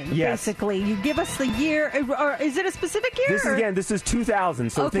kind of thing, basically. You give us the year, or is it a specific year? This is 2000,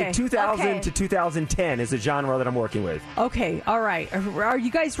 so think 2000 to 2010 is the genre that I'm working with. Okay, all right. Are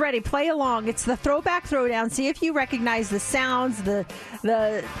you guys ready? Play along. It's the Throwback Throwdown. See if you recognize the sounds, the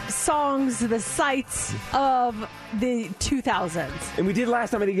songs, the sights of the 2000s. And we did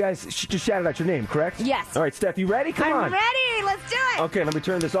last time, I think you guys just shouted out your name, correct? Yes. All right, Steph, you ready? Come on. I'm ready. Let's do it. Okay, let me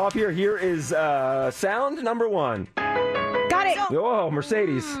turn this off here. Here is sound number 1. Got it. Oh,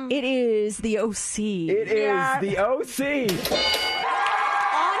 Mercedes. It is the OC. It is the OC.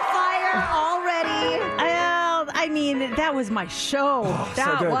 On fire already. I mean, that was my show.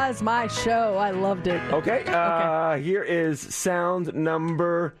 That was my show. I loved it. Okay. Here is sound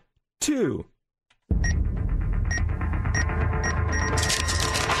number 2.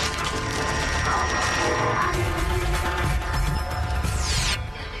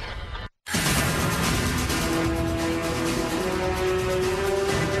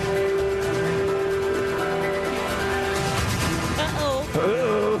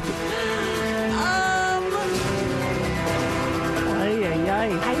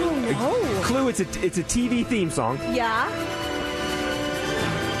 Clue, it's a TV theme song. Yeah.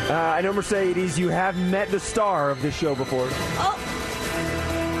 I know, Mercedes, you have met the star of this show before. Oh.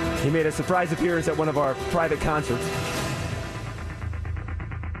 He made a surprise appearance at one of our private concerts.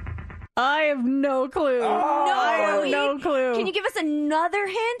 I have no clue. No, I have no clue. Can you give us another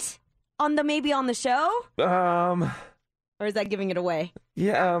hint on the show? Or is that giving it away?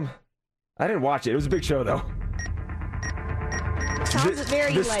 Yeah, I didn't watch it. It was a big show, though. Sounds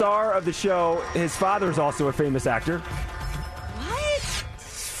very the star of the show, his father is also a famous actor. What?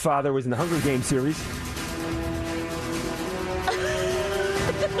 His father was in the Hunger Games series.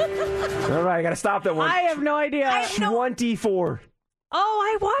 All right, I got to stop that one. I have no idea. 24. Oh,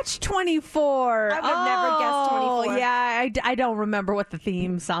 I watched 24. I would have never guessed 24. Yeah, I don't remember what the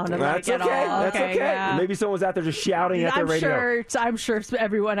theme sounded like at all. That's okay. Yeah. Maybe someone was out there just shouting at their radio. I'm sure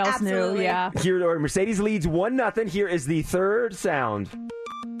everyone else Absolutely. knew. Yeah. Here, Mercedes leads 1-0. Here is the third sound.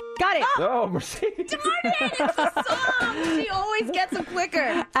 Got it. Oh, Mercedes. Darn it, it's the song. She always gets them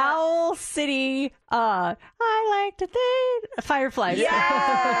quicker. Owl City. I like to think. Fireflies.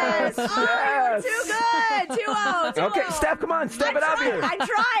 Yes. Yes. Too good. 2-0. Okay, Steph, come on. Step it up here. I'm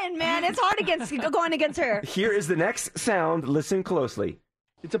trying, man. It's hard going against her. Here is the next sound. Listen closely.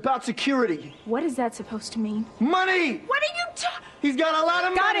 It's about security. What is that supposed to mean? Money! What are you talking? He's got a lot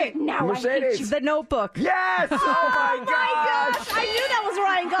of Got money. it. Now Mercedes. I hate you. The Notebook. Yes! Oh, my gosh! I knew that was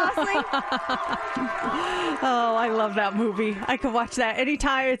Ryan Gosling. Oh, I love that movie. I could watch that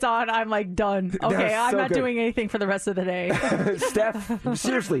anytime it's on. I'm like done. Okay, That's I'm so not good. doing anything for the rest of the day. Steph,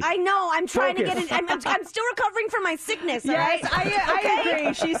 seriously. I know. I'm trying Focus. to get it. I'm still recovering from my sickness. all Yes, right? I agree.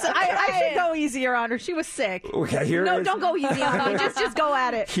 I should go easier on her. She was sick. Okay, here No, is- don't go easy on me. Just go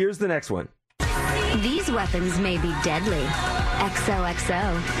at it. Here's the next one. These weapons may be deadly.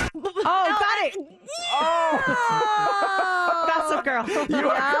 XOXO. Oh, got it. Oh! Gossip Girl. You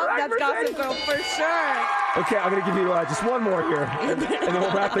are correct, That's Mercedes. Gossip Girl for sure. Okay, I'm going to give you just one more here, and then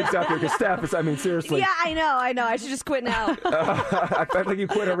we'll wrap things up here, because Steph, I mean, seriously. Yeah, I know. I should just quit now. I think you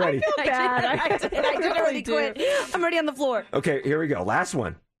quit already. I did already quit. I'm already on the floor. Okay, here we go. Last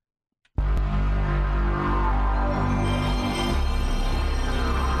one.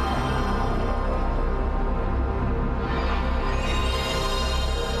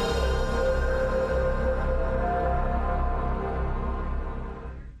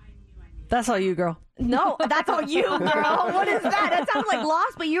 That's all you, girl. No, that's all you, girl. What is that? That sounds like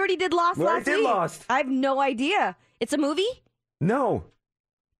Lost, but you already did Lost Well, I last did week. Lost. I have no idea. It's a movie? No.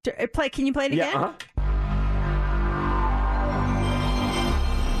 Can you play it again? Yeah, uh-huh.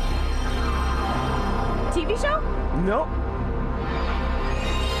 TV show? Nope.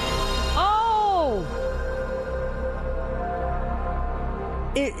 Oh!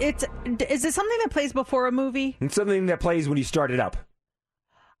 Is it something that plays before a movie? It's something that plays when you start it up.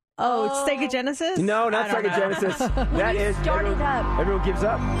 Oh, it's Sega Genesis? No, not I don't Sega know. Genesis. When That you is start it up. Everyone gives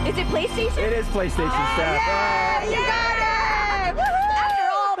up. Is it PlayStation? It is PlayStation, Steph. Yeah, you got it! Woohoo! After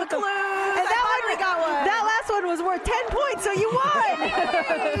all the clues, And I finally got one. That last one was worth 10 points, so you won!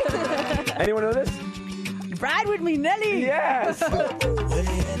 Anyone know this? Ride with me, Nelly! Yes!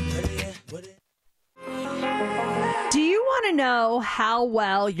 Do you want to know how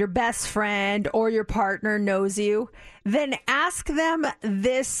well your best friend or your partner knows you? Then ask them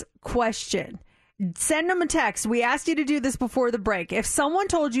this question. Send them a text. We asked you to do this before the break. If someone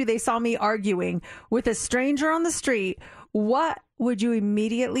told you they saw me arguing with a stranger on the street, what would you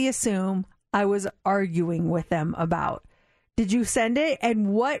immediately assume I was arguing with them about? Did you send it? And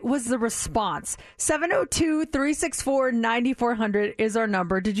what was the response? 702-364-9400 is our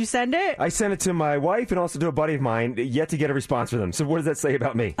number. Did you send it? I sent it to my wife and also to a buddy of mine, yet to get a response from them. So what does that say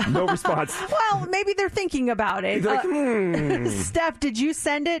about me? No response. Well, maybe they're thinking about it. They're like, Steph, did you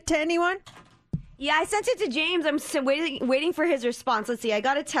send it to anyone? Yeah, I sent it to James. I'm still waiting for his response. Let's see. I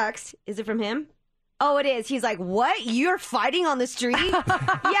got a text. Is it from him? Oh, it is. He's like, what? You're fighting on the street?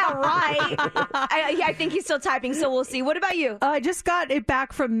 Yeah, right. I think he's still typing, so we'll see. What about you? I just got it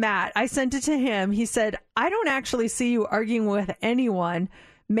back from Matt. I sent it to him. He said, I don't actually see you arguing with anyone.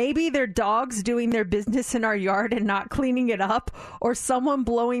 Maybe they're dogs doing their business in our yard and not cleaning it up, or someone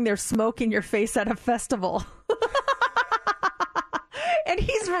blowing their smoke in your face at a festival. And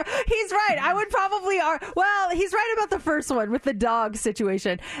he's right. I would probably he's right about the first one with the dog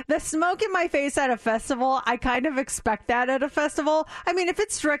situation. The smoke in my face at a festival, I kind of expect that at a festival. I mean, if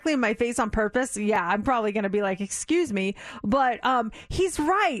it's directly in my face on purpose, yeah, I'm probably going to be like, excuse me. But he's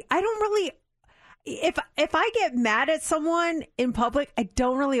right. if I get mad at someone in public, I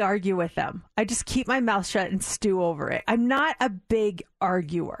don't really argue with them. I just keep my mouth shut and stew over it. I'm not a big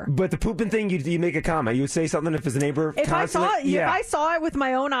arguer. But the pooping thing, you make a comment. You would say something if it's a neighbor. If I saw it, yeah. if I saw it with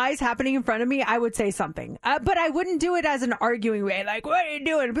my own eyes happening in front of me, I would say something. But I wouldn't do it as an arguing way. Like, what are you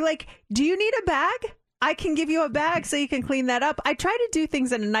doing? I'd be like, do you need a bag? I can give you a bag so you can clean that up. I try to do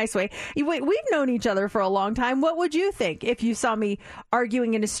things in a nice way. We've known each other for a long time. What would you think if you saw me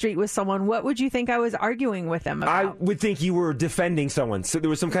arguing in the street with someone? What would you think I was arguing with them about? I would think you were defending someone. So there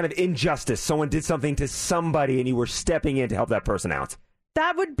was some kind of injustice. Someone did something to somebody and you were stepping in to help that person out.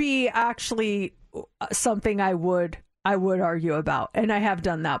 That would be actually something I would argue about, and I have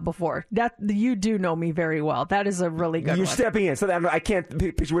done that before. That you do know me very well. That is a really good You're one. stepping in. So that, I can't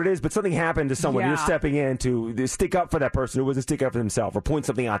picture what it is, but something happened to someone. Yeah. You're stepping in to stick up for that person who wasn't sticking up for themselves or point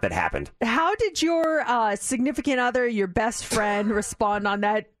something out that happened. How did your significant other, your best friend, respond on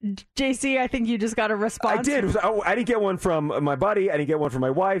that? JC, I think you just got a response. I did. I didn't get one from my buddy. I didn't get one from my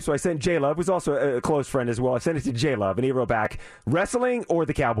wife, so I sent J-Love, who's also a close friend as well. I sent it to J-Love, and he wrote back, wrestling or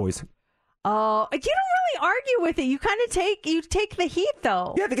the Cowboys? Oh, you don't really argue with it. You kind of take the heat,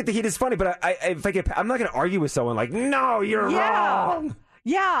 though. Yeah, I think the heat is funny, but I'm not going to argue with someone like, no, you're wrong.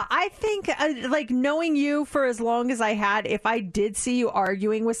 Yeah, I think like knowing you for as long as I had, if I did see you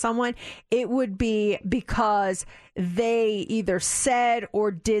arguing with someone, it would be because they either said or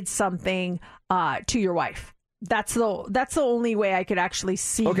did something to your wife. That's the only way I could actually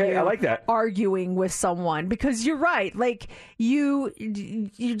see you I like that. arguing with someone, because you're right. Like you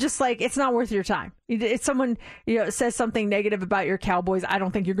just like, it's not worth your time. If someone says something negative about your Cowboys, I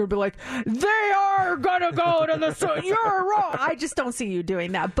don't think you're going to be like, they are going to go to the you're wrong. I just don't see you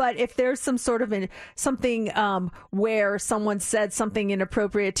doing that. But if there's some sort of something where someone said something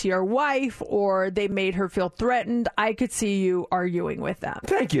inappropriate to your wife or they made her feel threatened, I could see you arguing with them.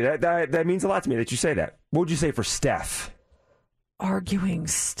 Thank you. That means a lot to me that you say that. What would you say for Steph?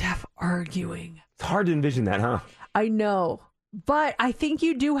 Steph arguing. It's hard to envision that, huh? I know. But I think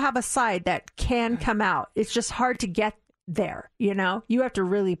you do have a side that can come out. It's just hard to get there, you have to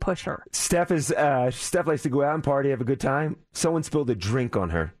really push her. Steph likes to go out and party, have a good time. Someone spilled a drink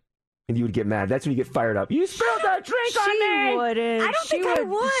on her, and you would get mad. That's when you get fired up. You spilled a drink on me! She wouldn't. I don't think I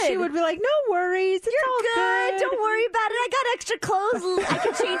would. She would be like, no worries. It's all good. Don't worry about it. I got extra clothes I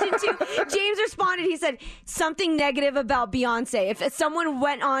can change into. James responded. He said something negative about Beyonce. If someone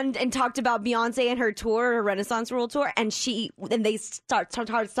went on and talked about Beyonce and her tour, her Renaissance World Tour, and they start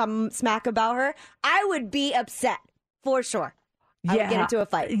some smack about her, I would be upset for sure. I would get into a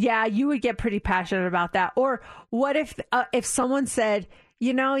fight. Yeah, you would get pretty passionate about that. Or what if someone said,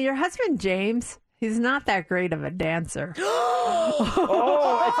 your husband James, he's not that great of a dancer. It's a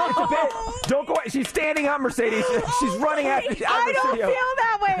bit. Don't go. She's standing up, Mercedes. She's running out. I don't feel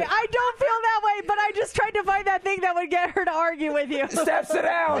that way. But I just tried to find that thing that would get her to argue with you. Steph, sit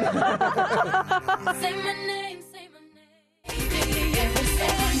down. Say my name.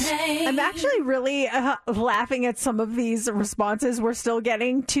 I'm actually really laughing at some of these responses. We're still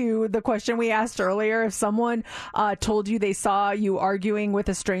getting to the question we asked earlier. If someone told you they saw you arguing with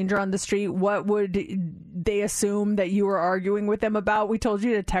a stranger on the street, what would they assume that you were arguing with them about? We told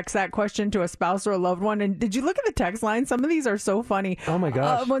you to text that question to a spouse or a loved one. And did you look at the text line? Some of these are so funny. Oh, my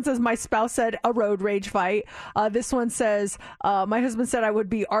gosh. One says, my spouse said a road rage fight. This one says, my husband said I would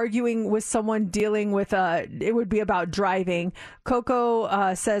be arguing with someone dealing with it would be about driving.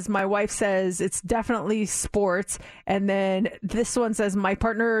 Coco says, my wife says it's definitely sports. And then this one says, my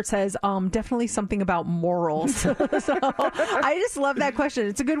partner says, definitely something about morals. So I just love that question.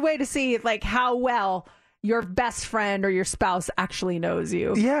 It's a good way to see like how well your best friend or your spouse actually knows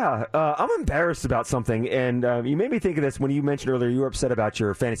you. Yeah, I'm embarrassed about something, and you made me think of this when you mentioned earlier you were upset about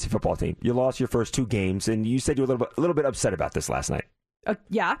your fantasy football team. You lost your first 2 games, and you said you were a little bit upset about this last night.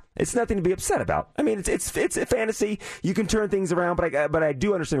 Yeah, it's nothing to be upset about. I mean, it's a fantasy. You can turn things around, but I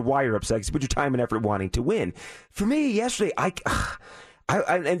do understand why you're upset. Because you put your time and effort wanting to win. For me, yesterday, I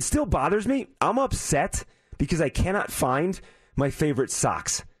and it still bothers me. I'm upset because I cannot find my favorite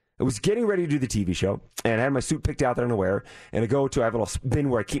socks. I was getting ready to do the TV show, and I had my suit picked out that I'm going to wear, and I have a little bin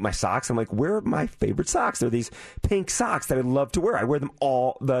where I keep my socks. I'm like, where are my favorite socks? They're these pink socks that I love to wear. I wear them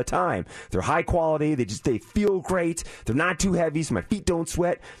all the time. They're high quality. They feel great. They're not too heavy, so my feet don't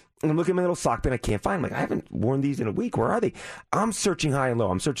sweat. And I'm looking at my little sock bin. I can't find them. Like, I haven't worn these in a week. Where are they? I'm searching high and low.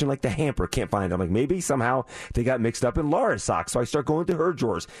 I'm searching like the hamper. Can't find them. I'm like, maybe somehow they got mixed up in Laura's socks. So I start going through her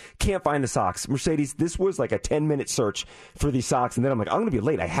drawers. Can't find the socks. Mercedes, this was like a 10-minute search for these socks. And then I'm like, I'm going to be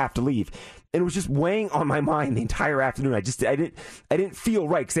late. I have to leave. And it was just weighing on my mind the entire afternoon. I didn't feel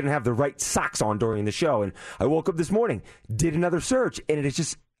right because I didn't have the right socks on during the show. And I woke up this morning, did another search, and it is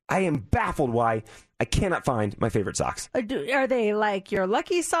just, I am baffled why I cannot find my favorite socks. Are they like your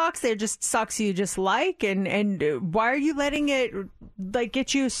lucky socks? They're just socks you just like? And why are you letting it like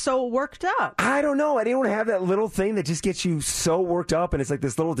get you so worked up? I don't know. I didn't want to have that little thing that just gets you so worked up, and it's like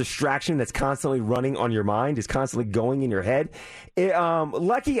this little distraction that's constantly running on your mind, is constantly going in your head.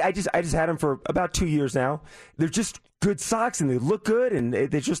 Lucky, I just had them for about 2 years now. They're just good socks, and they look good, and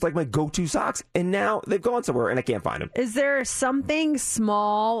they're just like my go-to socks, and now they've gone somewhere, and I can't find them. Is there something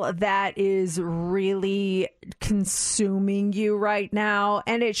small that is really consuming you right now?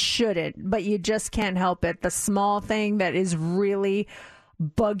 And it shouldn't, but you just can't help it. The small thing that is really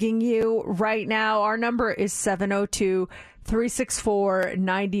bugging you right now. Our number is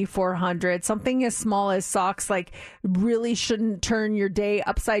 702-364-9400. Something as small as socks like really shouldn't turn your day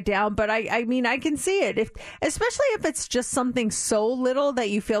upside down. But I mean, I can see it, especially if it's just something so little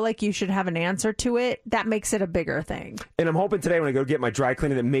that you feel like you should have an answer to it. That makes it a bigger thing. And I'm hoping today when I go get my dry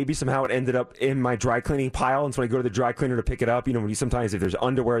cleaning that maybe somehow it ended up in my dry cleaning pile. And so when I go to the dry cleaner to pick it up, when you sometimes if there's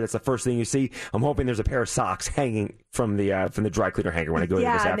underwear, that's the first thing you see. I'm hoping there's a pair of socks hanging from the dry cleaner hanger when I go there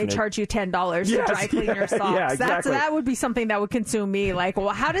this afternoon. Yeah, and they charge you $10 to dry clean your socks. Yeah, exactly. That would be something that would consume me. Like, well,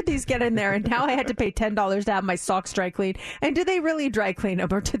 how did these get in there? And now I had to pay $10 to have my socks dry cleaned. And did they really dry clean them,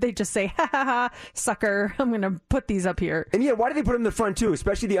 or did they just say, ha ha ha, sucker, I'm going to put these up here? And yeah, why do they put them in the front too,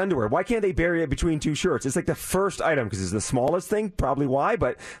 especially the underwear? Why can't they bury it between two shirts? It's like the first item because it's the smallest thing, probably why,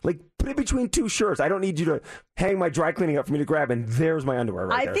 but like put it between two shirts. I don't need you to hang my dry cleaning up for me to grab, and there's my underwear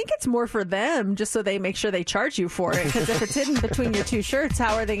right there. I think it's more for them, just so they make sure they charge you for it. Because if it's hidden between your two shirts,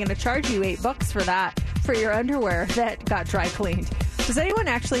 how are they going to charge you $8 for that, for your underwear that got dry cleaned? Does anyone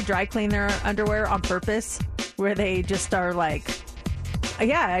actually dry clean their underwear on purpose, where they just are like,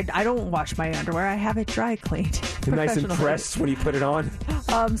 yeah, I don't wash my underwear, I have it dry cleaned? Nice and pressed when you put it on.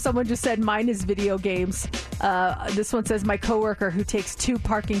 Someone just said mine is video games. This one says my coworker who takes 2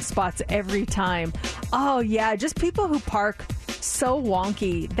 parking spots every time. Oh yeah, just people who park so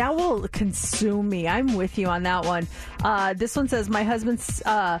wonky. That will consume me. I'm with you on that one. This one says my husband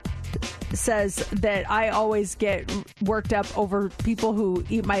says that I always get worked up over people who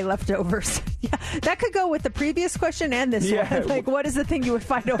eat my leftovers. Yeah, that could go with the previous question and this one. Like, what is the thing you would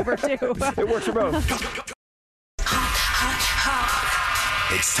fight over too? It works for both.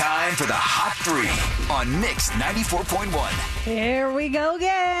 It's time for the Hot 3 on Mix 94.1. Here we go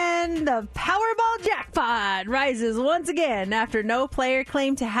again. The Powerball jackpot rises once again after no player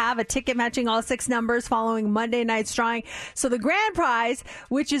claimed to have a ticket matching all 6 numbers following Monday night's drawing. So the grand prize,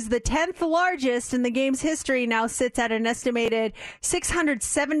 which is the 10th largest in the game's history, now sits at an estimated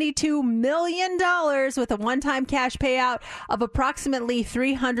 $672 million with a one-time cash payout of approximately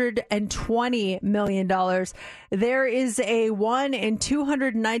 $320 million. There is a 1 in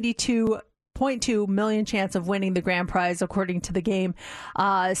 292.2 million chance of winning the grand prize, according to the game.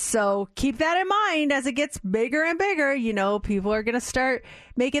 So keep that in mind as it gets bigger and bigger. People are going to start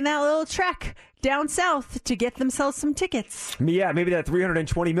making that little trek down south to get themselves some tickets. Yeah, maybe that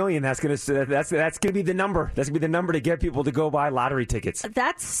 $320 million. That's gonna be the number. That's gonna be the number to get people to go buy lottery tickets.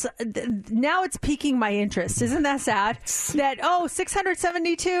 Now it's piquing my interest. Isn't that sad? That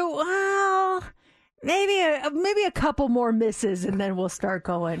 672. Well, maybe a couple more misses and then we'll start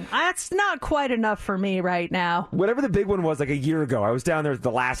going. That's not quite enough for me right now. Whatever the big one was like a year ago, I was down there at the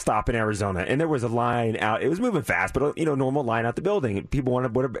last stop in Arizona, and there was a line out. It was moving fast, but normal line out the building. People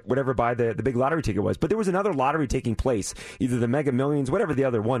wanted whatever buy the big lottery ticket was. But there was another lottery taking place, either the Mega Millions, whatever the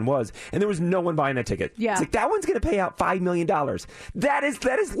other one was, and there was no one buying that ticket. Yeah. It's like, that one's going to pay out $5 million. That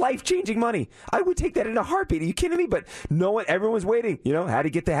is life-changing money. I would take that in a heartbeat. Are you kidding me? But no one, everyone's waiting. How to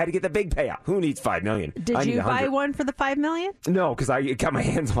get the big payout. Who needs $5 million? Did you buy one for the $5 million? No, because I got my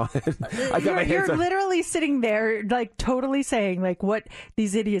hands on it. You're literally sitting there, like, totally saying, like, what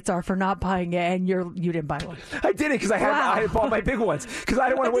these idiots are for not buying it, and you didn't buy one. I didn't, because I had bought my big ones, because I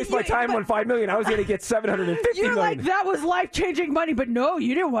didn't want to waste my time on $5 million. I was going to get $750 You're million. like, that was life-changing money, but no,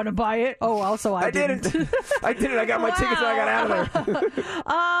 you didn't want to buy it. Oh, also I didn't. I didn't. I got my tickets and I got out of there.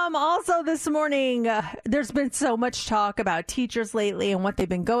 Also this morning, there's been so much talk about teachers lately and what they've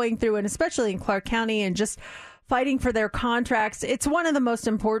been going through, and especially in Clark County, and just fighting for their contracts. It's one of the most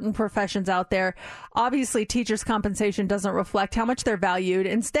important professions out there. Obviously, teachers' compensation doesn't reflect how much they're valued.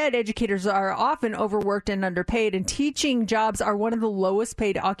 Instead, educators are often overworked and underpaid, and teaching jobs are one of the lowest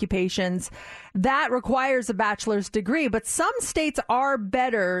paid occupations. That requires a bachelor's degree, but some states are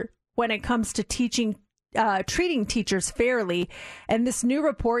better when it comes to treating teachers fairly. And this new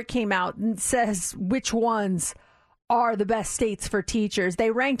report came out and says which ones are the best states for teachers. They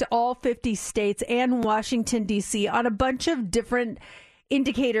ranked all 50 states and Washington, D.C. on a bunch of different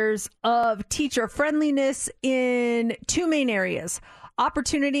indicators of teacher friendliness in 2 main areas: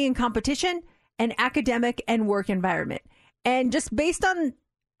 opportunity and competition, and academic and work environment. And just based on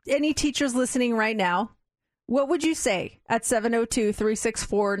any teachers listening right now, what would you say at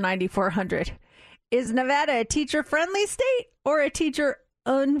 702-364-9400? Is Nevada a teacher-friendly state or a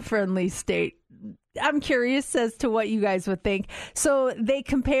teacher-unfriendly state? I'm curious as to what you guys would think. So they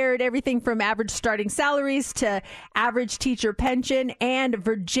compared everything from average starting salaries to average teacher pension, and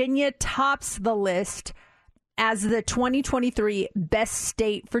Virginia tops the list as the 2023 best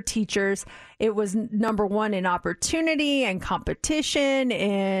state for teachers. It was number one in opportunity and competition,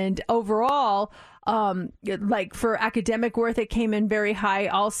 and overall, like for academic worth, it came in very high.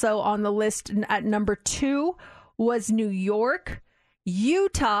 Also on the list at number 2 was New York.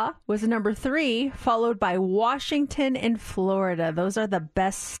 Utah was number 3, followed by Washington and Florida. Those are the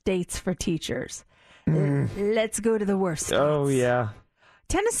best states for teachers. Let's go to the worst states. Oh, yeah.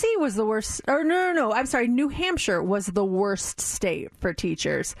 Tennessee was the worst. Or no. I'm sorry. New Hampshire was the worst state for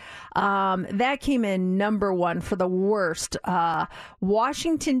teachers. That came in number 1 for the worst.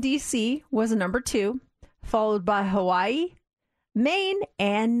 Washington, D.C. was number 2, followed by Hawaii, Maine,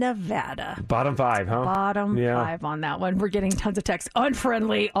 and Nevada. Bottom 5, huh? Bottom 5 on that one. We're getting tons of texts.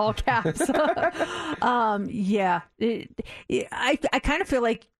 Unfriendly, all caps. Yeah. I kind of feel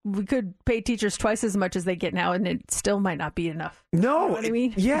like we could pay teachers twice as much as they get now, and it still might not be enough. No. You know what I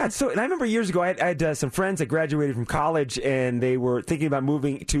mean? Yeah. So, and I remember years ago, I had some friends that graduated from college, and they were thinking about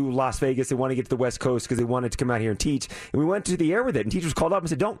moving to Las Vegas. They wanted to get to the West Coast because they wanted to come out here and teach. And we went to the air with it, and teachers called up and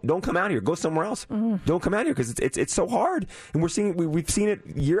said, "Don't come out here. Go somewhere else. Don't come out here because it's so hard." And we've seen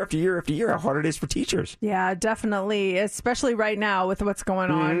it year after year after year how hard it is for teachers. Yeah, definitely, especially right now with what's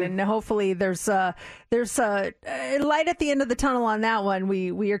going on, and hopefully there's a light at the end of the tunnel on that one.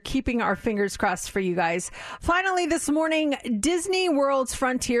 We are keeping our fingers crossed for you guys. Finally, this morning, Disney World's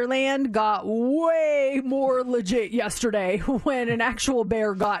Frontierland got way more legit yesterday when an actual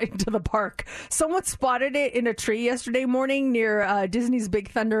bear got into the park. Someone spotted it in a tree yesterday morning near Disney's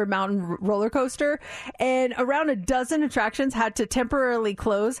Big Thunder Mountain roller coaster, and around a dozen attractions had to temporarily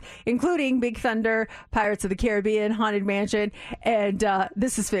close, including Big Thunder, Pirates of the Caribbean, Haunted Mansion, and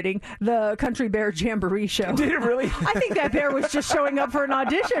this is fitting, the Country Bear Jamboree show. Did it really? I think that bear was just showing up for an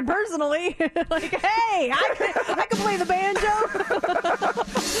audition, personally. Like, hey, I can play the banjo.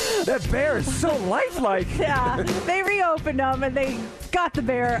 That bear is so lifelike. Yeah, they reopened them and they got the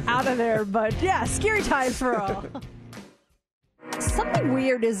bear out of there. But yeah, scary times for all. Something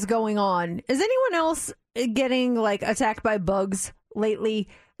weird is going on. Is anyone else getting like attacked by bugs lately?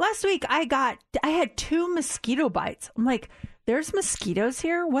 Last week I had 2 mosquito bites. I'm like, there's mosquitoes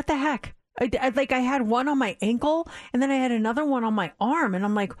here? What the heck? I had one on my ankle, and then I had another one on my arm, and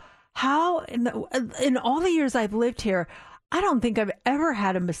I'm like, how in all the years I've lived here, I don't think I've ever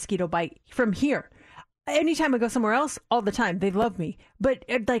had a mosquito bite from here. Anytime I go somewhere else, all the time, they love me. But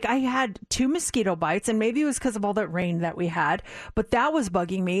I had 2 mosquito bites, and maybe it was because of all that rain that we had, but that was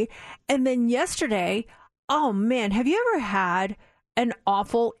bugging me. And then yesterday, oh man, have you ever had an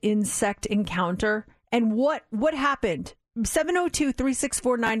awful insect encounter? And what happened?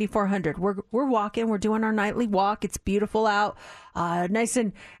 702-364-9400. We're walking. We're doing our nightly walk. It's beautiful out. Nice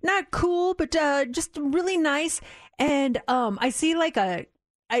and not cool, but just really nice. And I see like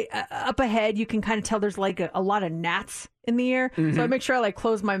up ahead, you can kind of tell there's like a lot of gnats in the air. Mm-hmm. So I make sure I like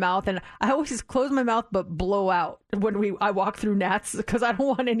close my mouth, and I always close my mouth but blow out when I walk through gnats because I don't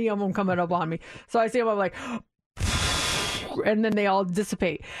want any of them coming up on me. So I see them, I'm like, and then they all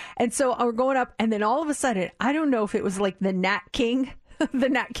dissipate. And so we're going up, and then all of a sudden, I don't know if it was like the Gnat King, the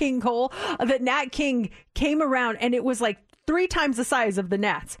Gnat King Cole, the Gnat King came around, and it was like 3 times the size of the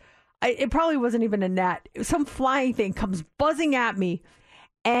gnats. It probably wasn't even a gnat. Some flying thing comes buzzing at me,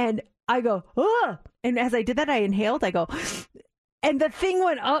 and I go, ugh! And as I did that, I inhaled, I go, and the thing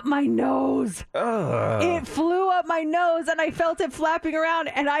went up my nose. It flew up my nose, and I felt it flapping around,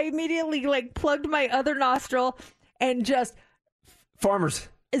 and I immediately like plugged my other nostril and just... Farmers.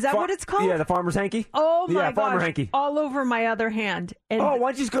 Is that what it's called? Yeah, the farmer's hanky. Oh my gosh. Farmer hanky. All over my other hand. And why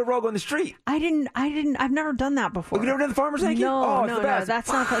don't you just go to Rogue on the street? I've never done that before. You've never done the farmer's hanky? No, that's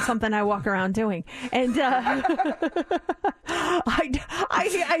not something I walk around doing. And I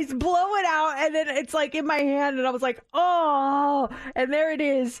blow it out, and then it's like in my hand, and I was like, oh, and there it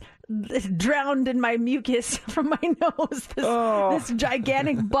is, drowned in my mucus from my nose, this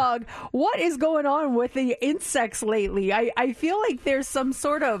gigantic bug. What is going on with the insects lately? I feel like there's some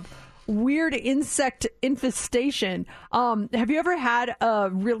sort of weird insect infestation. Have you ever had a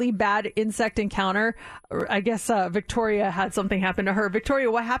really bad insect encounter? I guess Victoria had something happen to her.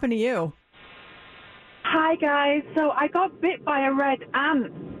 Victoria, what happened to you? Hi, guys. So I got bit by a red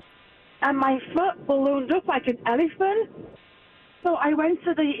ant, and my foot ballooned up like an elephant. So I went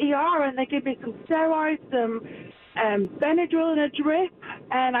to the ER and they gave me some steroids, some Benadryl and a drip,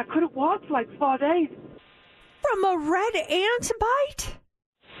 and I couldn't walk for like 4 days. From a red ant bite?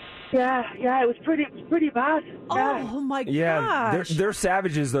 Yeah, it was pretty bad. Oh my Yeah, gosh! they're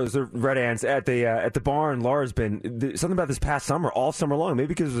savages. Those are red ants at the barn. Laura's been something about this past summer, all summer long. Maybe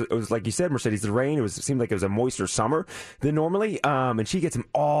because it was like you said, Mercedes, the rain. It seemed like it was a moister summer than normally. And she gets them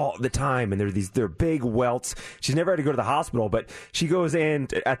all the time, and they're big welts. She's never had to go to the hospital, but she goes in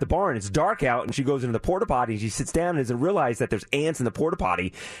at the barn. It's dark out, and she goes into the porta potty. And she sits down and doesn't realize that there's ants in the porta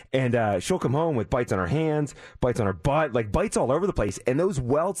potty, and she'll come home with bites on her hands, bites on her butt, like bites all over the place, and those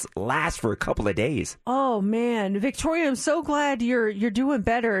welts last for a couple of days. Oh man, Victoria, I'm so glad you're doing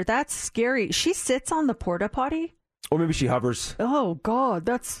better. That's scary. She sits on the porta potty? Or maybe she hovers. Oh God,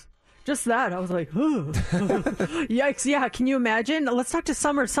 that's just that. I was like, yikes. Yeah, can you imagine? Let's talk to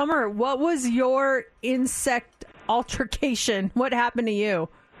Summer. Summer, what was your insect altercation? What happened to you?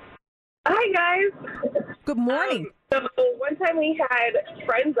 Hi guys. Good morning. So one time we had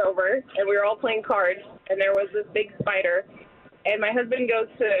friends over and we were all playing cards and there was this big spider. And my husband goes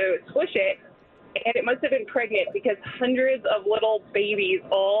to squish it, and it must have been pregnant because hundreds of little babies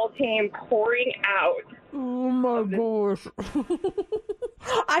all came pouring out. Oh, my gosh.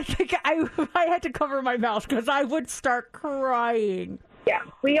 I think I had to cover my mouth because I would start crying. Yeah,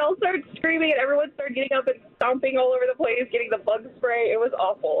 we all started screaming, and everyone started getting up and stomping all over the place, getting the bug spray. It was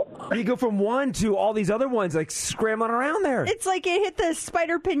awful. You go from one to all these other ones, like, scrambling around there. It's like it hit the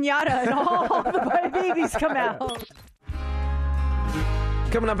spider piñata, and all the babies come out.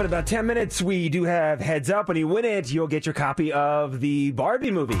 Coming up in about 10 minutes, we do have Heads Up. When you win it, you'll get your copy of the Barbie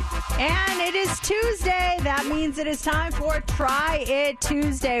movie. And it is Tuesday. That means it is time for Try It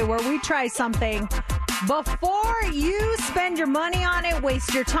Tuesday, where we try something before you spend your money on it,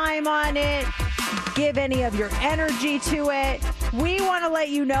 waste your time on it, give any of your energy to it. We want to let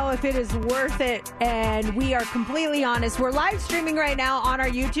you know if it is worth it, and we are completely honest. We're live streaming right now on our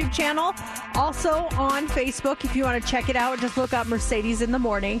YouTube channel, also on Facebook. If you want to check it out, just look up Mercedes in the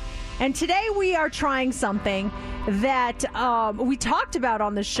Morning. And today we are trying something that we talked about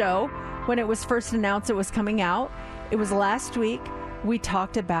on the show when it was first announced it was coming out. It was last week. We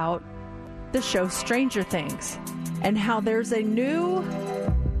talked about the show Stranger Things and how there's a new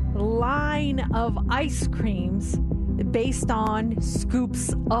line of ice creams based on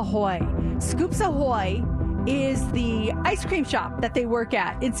Scoops Ahoy. Scoops Ahoy is the ice cream shop that they work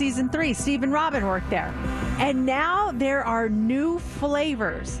at in season 3. Steve and Robin work there. And now there are new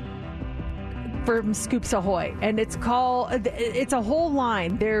flavors from Scoops Ahoy. And it's a whole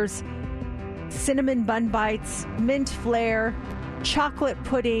line. There's cinnamon bun bites, mint flair, chocolate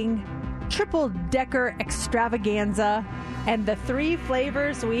pudding, triple decker extravaganza, and the 3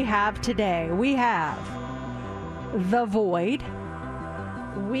 flavors we have today. We have the Void,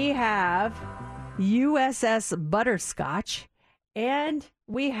 we have USS Butterscotch, and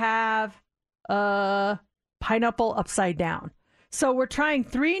we have Pineapple Upside Down. So we're trying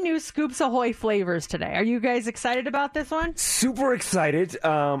 3 new Scoops Ahoy flavors today. Are you guys excited about this one? Super excited.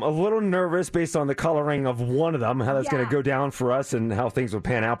 A little nervous based on the coloring of one of them, how that's going to go down for us and how things will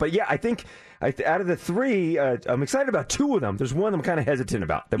pan out. But yeah, I think out of the 3, I'm excited about 2 of them. There's one I'm kind of hesitant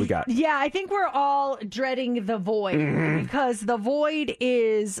about that we got. Yeah, I think we're all dreading the Void because the Void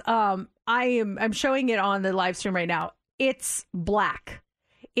is, I'm showing it on the live stream right now. It's black.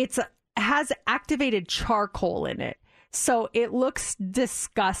 It has activated charcoal in it. So it looks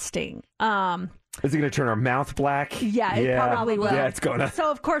disgusting. Is it going to turn our mouth black? Yeah, it probably will. Yeah, it's going to. So,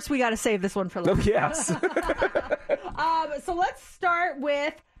 of course, we got to save this one for later. Oh, yes. So let's start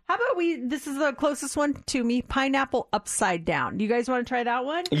with, how about this is the closest one to me, Pineapple Upside Down. You guys want to try that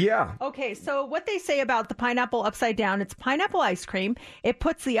one? Yeah. Okay, so what they say about the Pineapple Upside Down, it's pineapple ice cream. It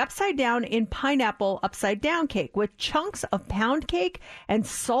puts the upside down in pineapple upside down cake with chunks of pound cake and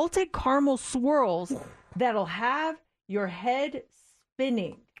salted caramel swirls that'll have your head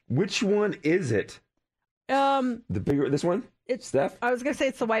spinning. Which one is it? The bigger, this one? It's Steph? I was going to say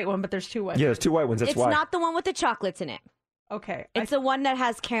it's the white one, but there's 2 white ones. Yeah, there's 2 white ones. That's why. It's not the one with the chocolates in it. Okay. It's the one that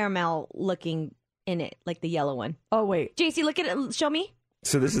has caramel looking in it, like the yellow one. Oh, wait. JC, look at it. Show me.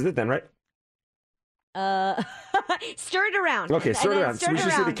 So this is it then, right? Stir it around. Okay, stir it around. So we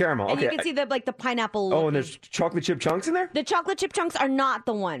should see the caramel. And okay. you can see the pineapple. Oh, and there's chocolate chip chunks in there? The chocolate chip chunks are not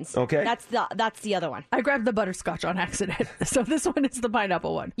the ones. Okay. That's the other one. I grabbed the butterscotch on accident. So this one is the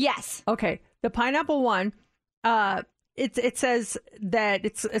pineapple one. Yes. Okay. The pineapple one, it says that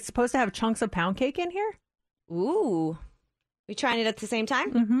it's supposed to have chunks of pound cake in here. Ooh. We trying it at the same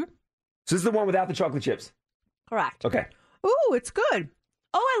time? Mm-hmm. So this is the one without the chocolate chips? Correct. Okay. Ooh, it's good.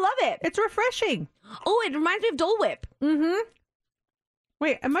 Oh, I love it. It's refreshing. Oh, it reminds me of Dole Whip. Mm-hmm.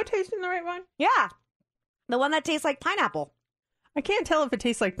 Wait, am I tasting the right one? Yeah. The one that tastes like pineapple. I can't tell if it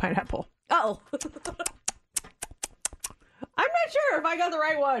tastes like pineapple. Oh. I'm not sure if I got the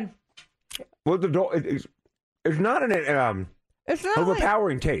right one. Well, it's not an it's not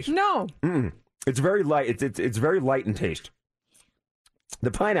overpowering taste. No. Mm-mm. It's very light. It's very light in taste.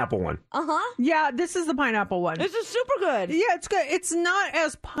 The pineapple one. Uh-huh. Yeah, this is the pineapple one. This is super good. Yeah, it's good. It's not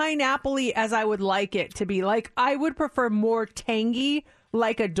as pineapple-y as I would like it to be. Like, I would prefer more tangy,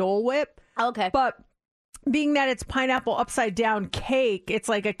 like a Dole Whip. Okay. But being that it's pineapple upside down cake, it's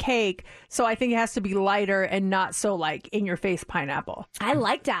like a cake, so I think it has to be lighter and not so like in your face pineapple. I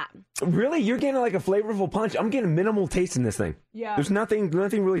like that. Really? You're getting like a flavorful punch. I'm getting minimal taste in this thing. Yeah. There's nothing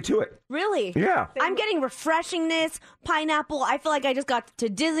really to it. Really? Yeah. I'm getting refreshingness, pineapple. I feel like I just got to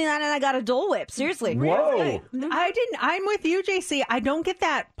Disneyland and I got a Dole Whip. Seriously. Whoa. I'm with you, JC. I don't get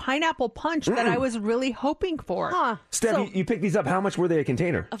that pineapple punch that I was really hoping for. Huh. Steph, you picked these up. How much were they a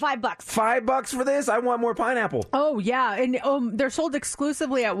container? $5. $5 for this? I want more pineapple. Oh, yeah. And they're sold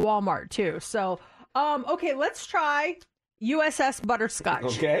exclusively at Walmart, too. So, okay, let's try USS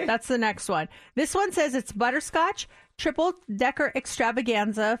Butterscotch. Okay. That's the next one. This one says it's butterscotch, triple-decker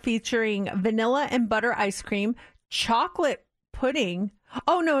extravaganza featuring vanilla and butter ice cream, chocolate pudding.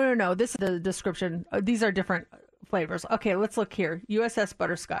 Oh, no. This is the description. These are different flavors. Okay, let's look here. USS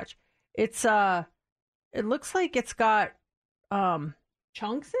Butterscotch. It's, it looks like it's got,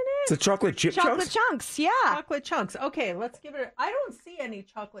 chunks in it? It's a chocolate chip Chocolate chunks, yeah. Chocolate chunks. Okay, let's give it I don't see any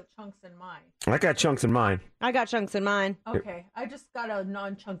chocolate chunks in mine. I got chunks in mine. I got chunks in mine. Okay, I just got a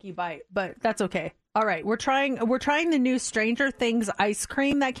non-chunky bite, but that's okay. All right, we're trying the new Stranger Things ice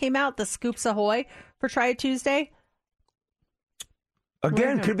cream that came out, the Scoops Ahoy, for Try It Tuesday.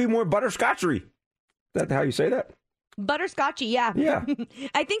 Again, could be more butterscotchery. Is that how you say that? Butterscotchy, yeah. Yeah.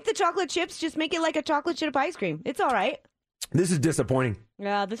 I think the chocolate chips just make it like a chocolate chip ice cream. It's all right. This is disappointing.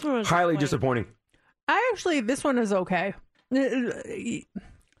 Yeah, this one was highly disappointing. This one is okay. It's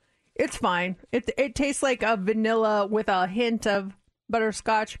fine. It tastes like a vanilla with a hint of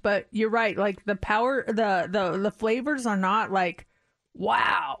butterscotch, but you're right. Like the flavors are not like,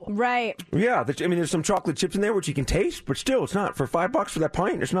 wow. Right. Yeah, there's some chocolate chips in there which you can taste, but still, it's not for $5 for that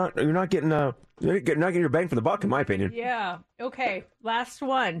pint. It's not. You're not getting your bang for the buck, in my opinion. Yeah. Okay. Last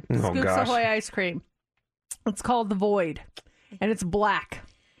one. Oh, Scoops gosh. Ahoy ice cream. It's called the Void, and it's black.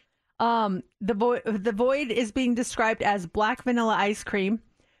 The Void is being described as black vanilla ice cream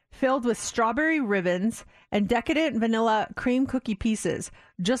filled with strawberry ribbons and decadent vanilla cream cookie pieces.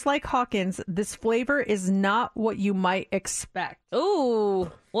 Just like Hawkins, this flavor is not what you might expect.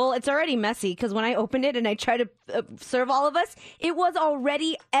 Ooh. Well, it's already messy because when I opened it and I tried to serve all of us, it was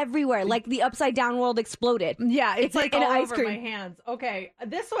already everywhere. Like the upside down world exploded. Yeah, it's like in all ice over cream. my hands. Okay,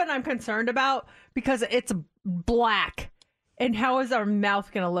 this one I'm concerned about because it's black. And how is our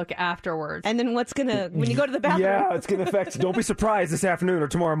mouth going to look afterwards? And then when you go to the bathroom? Yeah, it's going to affect. Don't be surprised this afternoon or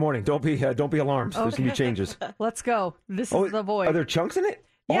tomorrow morning. Don't be alarmed. There's going to be changes. Let's go. This is the Void. Are there chunks in it?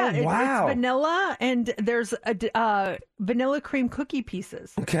 Yeah, oh, wow. It's vanilla, and there's vanilla cream cookie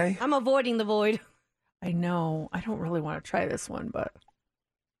pieces. Okay. I'm avoiding the Void. I know. I don't really want to try this one, but...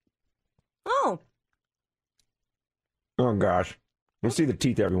 Oh, gosh. Let's see the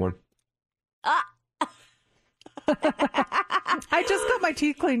teeth, everyone. I just got my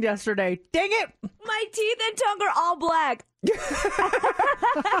teeth cleaned yesterday. Dang it! My teeth and tongue are all black.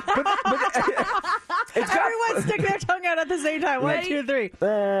 Everyone stick their tongue out at the same time. Ready? 1, 2, 3. My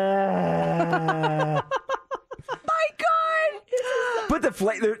God! But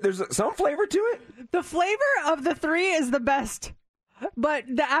there's some flavor to it? The flavor of the 3 is the best, but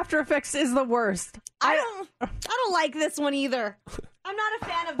the after effects is the worst. I don't like this one either. I'm not a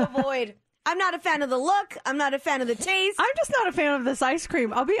fan of the Void. I'm not a fan of the look. I'm not a fan of the taste. I'm just not a fan of this ice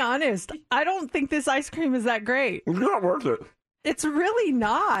cream. I'll be honest. I don't think this ice cream is that great. It's not worth it. It's really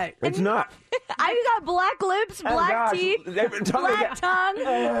not. It's not. I've got black lips, black teeth, black tongue.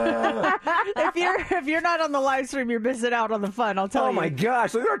 If you're not on the live stream, you're missing out on the fun. I'll tell you. Oh my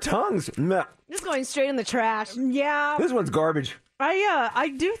gosh! Look at our tongues. Just going straight in the trash. Yeah. This one's garbage.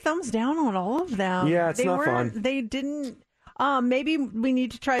 I do thumbs down on all of them. Yeah, it's not fun. They didn't. Maybe we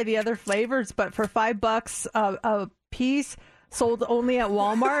need to try the other flavors, but for $5 a piece, sold only at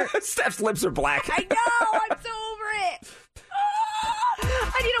Walmart. Steph's lips are black. I know. I'm so over it.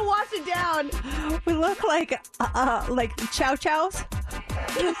 I need to wash it down. We look like chow chows.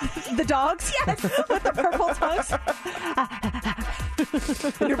 The dogs? Yes. With the purple tongues.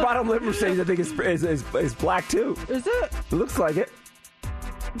 Your bottom lip, Mercedes, I think is black too. Is it? It looks like it.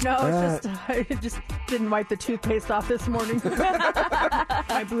 No, it's I just didn't wipe the toothpaste off this morning.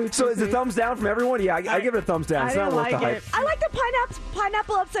 I my Bluetooth. So is the thumbs down from everyone? Yeah, I give it a thumbs down. It's not worth the hype. I like the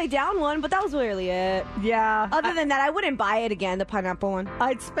pineapple upside down one, but that was really it. Yeah. Other than that, I wouldn't buy it again, the pineapple one.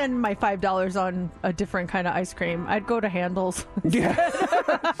 I'd spend my $5 on a different kind of ice cream. I'd go to Handles. Yeah.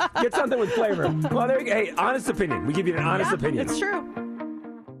 Get something with flavor. Well, there you go. Hey, honest opinion. We give you an honest opinion. It's true.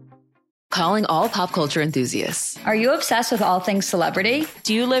 Calling all pop culture enthusiasts. Are you obsessed with all things celebrity?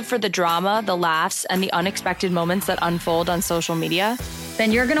 Do you live for the drama, the laughs, and the unexpected moments that unfold on social media?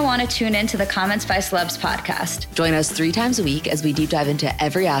 Then you're going to want to tune in to the Comments by Celebs podcast. Join us 3 times a week as we deep dive into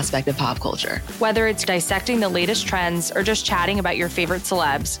every aspect of pop culture. Whether it's dissecting the latest trends or just chatting about your favorite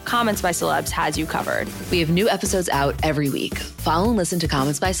celebs, Comments by Celebs has you covered. We have new episodes out every week. Follow and listen to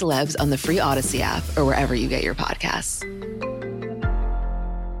Comments by Celebs on the free Odyssey app or wherever you get your podcasts.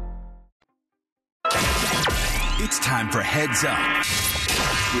 It's time for Heads Up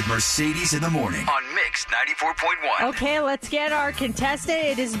with Mercedes in the Morning on Mix 94.1. Okay, let's get our contestant.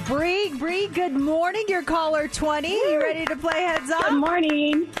 It is Bree. Bree, good morning. You're caller 20. You ready to play Heads Up? Good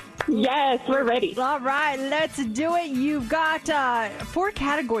morning. Yes, we're ready. All right, let's do it. You've got 4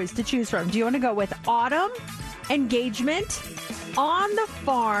 categories to choose from. Do you want to go with autumn, engagement, on the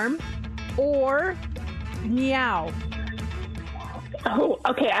farm, or meow? Oh,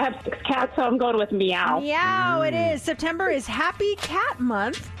 okay. I have 6 cats, so I'm going with meow. Meow, it is. September is Happy Cat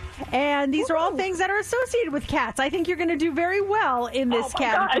Month, and these are all things that are associated with cats. I think you're going to do very well in this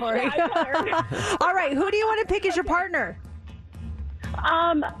category. All right, who do you want to pick as your partner?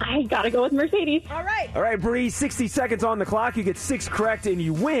 I got to go with Mercedes. All right. All right, Bree, 60 seconds on the clock. You get 6 correct, and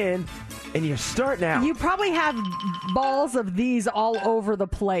you win. And you start now. You probably have balls of these all over the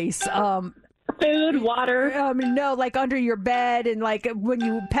place. Food, water. No, like under your bed, and like when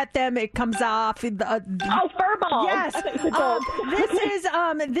you pet them, it comes off. Fur balls. Yes.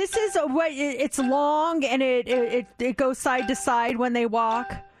 This is what it's long, and it goes side to side when they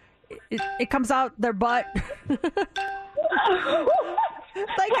walk. It comes out their butt.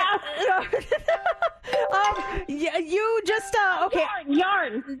 Like you just okay.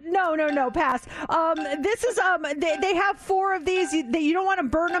 Yarn. No. Pass. This is They have 4 of these. You don't want to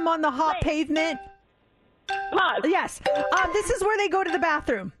burn them on the hot pavement. Pause. Yes. This is where they go to the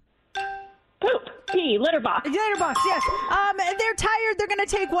bathroom. Poop. Pee. Litter box. Litter box. Yes. They're tired. They're going to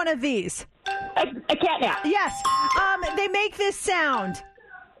take one of these. A cat nap. Yes. They make this sound.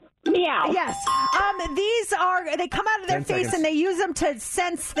 Meow. Yes. They come out of their face and they use them to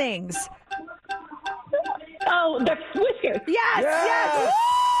sense things. Oh, the whiskers. Yes.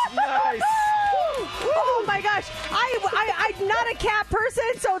 Nice. Oh my gosh. I'm not a cat person,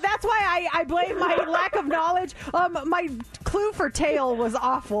 so that's why I blame my lack of knowledge. My clue for tail was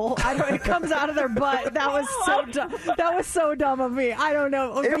awful. It comes out of their butt. That was so dumb. That was so dumb of me. I don't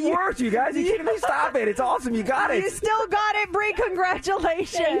know. It worked, you guys. You kidding me? Stop it. It's awesome. You got it. You still got it, Bree.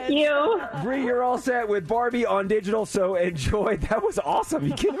 Congratulations. Thank you. Bree, you're all set with Barbie on digital, so enjoy. That was awesome.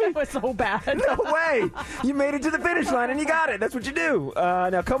 You kidding me? That was so bad. No way. You made it to the finish line, and you got it. That's what you do.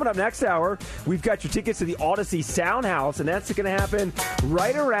 Now, coming up next hour, we've got your tickets to the Odyssey Sound House, and that's going to happen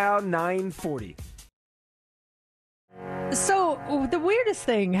right around 9:40. So the weirdest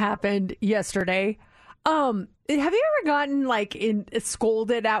thing happened yesterday. Have you ever gotten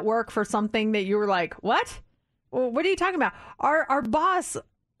scolded at work for something that you were like, what? Well, what are you talking about? Our boss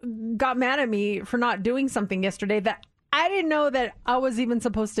got mad at me for not doing something yesterday that I didn't know that I was even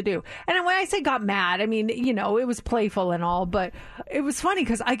supposed to do. And when I say got mad, I mean, it was playful and all, but it was funny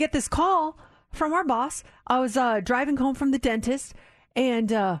because I get this call from our boss. I was driving home from the dentist,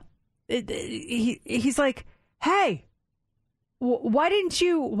 and he's like, "Hey, why didn't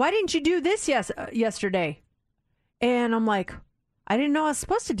you do this yesterday?" And I'm like, "I didn't know I was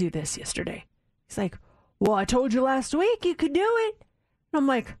supposed to do this yesterday." He's like, "Well, I told you last week you could do it." And I'm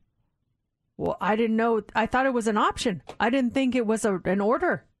like, "Well, I didn't know. I thought it was an option. I didn't think it was an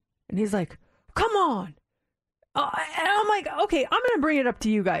order." And he's like, "Come on." And I'm like, "Okay, I'm going to bring it up to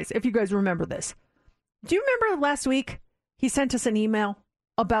you guys, if you guys remember this. Do you remember last week he sent us an email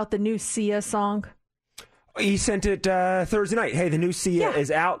about the new Sia song?" He sent it Thursday night. Hey, the new Sia is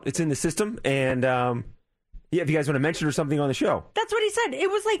out. It's in the system. And if you guys want to mention or something on the show. That's what he said.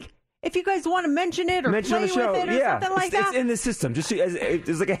 It was like, if you guys want to mention it or mention play on the show. with it or something like that. It's in the system. Just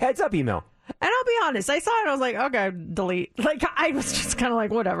it's like a heads up email. And I'll be honest, I saw it and I was like, okay, delete. Like, I was just kind of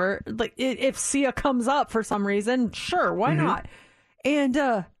like, whatever. Like, if Sia comes up for some reason, sure, why not? And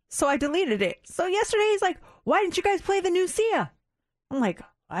so I deleted it. So yesterday he's like, "Why didn't you guys play the new Sia?" I'm like,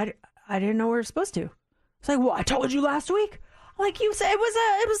 I didn't know we were supposed to. It's like, "Well, I told you last week." Like you said,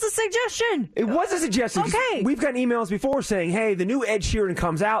 it was a suggestion. It was a suggestion. Okay. We've gotten emails before saying, hey, the new Ed Sheeran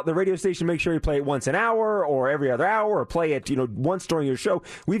comes out. The radio station, make sure you play it once an hour or every other hour or play it, once during your show.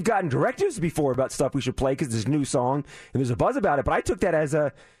 We've gotten directives before about stuff we should play because there's a new song and there's a buzz about it. But I took that as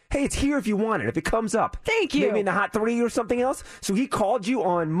a, hey, it's here if you want it, if it comes up. Thank you. Maybe in the Hot 3 or something else. So he called you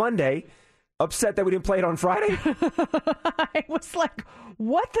on Monday, upset that we didn't play it on Friday. I was like,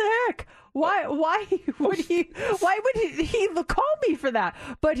 what the heck? Why would he call me for that?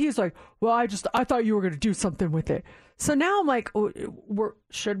 But he's like, well, I thought you were going to do something with it. So now I'm like,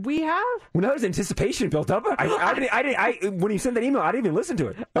 should we have? Well, now there's anticipation built up. When you sent that email, I didn't even listen to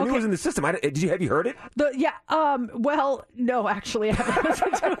it. I knew it was in the system. Have you heard it? Well, no, actually, I haven't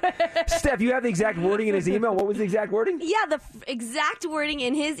listened to it. Steph, you have the exact wording in his email. What was the exact wording? Yeah, the exact wording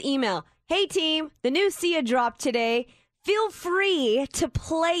in his email. Hey, team, the new Sia dropped today. Feel free to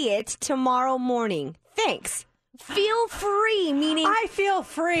play it tomorrow morning. Thanks. Feel free, meaning... I feel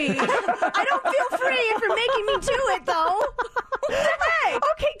free. I don't feel free if you're making me do it, though. Hey,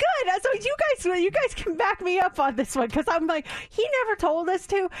 okay, good. So you guys can back me up on this one, because I'm like, he never told us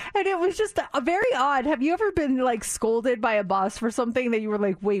to, and it was just very odd. Have you ever been, like, scolded by a boss for something that you were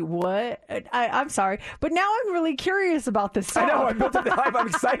like, wait, what? I'm sorry, but now I'm really curious about this song. I know, I built up the hype. I'm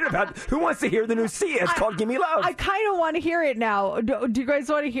excited about it. Who wants to hear the new Sia? It's called Gimme Love. I kind of want to hear it now. Do you guys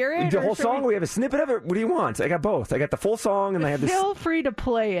want to hear it? The whole song? We have a snippet of it? What do you want? I got both. I got the full song, and I have this. Feel free to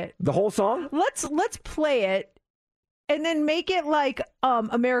play it. The whole song? Let's play it, and then make it like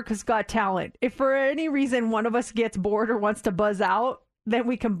America's Got Talent. If for any reason one of us gets bored or wants to buzz out, then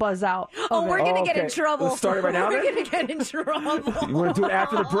we can buzz out. We're going to get in trouble. Let's start it right now. We're going to get in trouble. You want to do it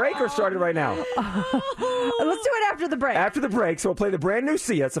after the break or start it right now? Let's do it after the break. After the break, so we'll play the brand new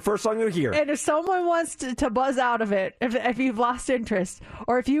Sia. It's the first song you'll hear. And if someone wants to buzz out of it, if you've lost interest,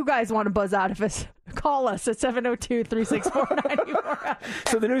 or if you guys want to buzz out of it, call us at 702-364-9400.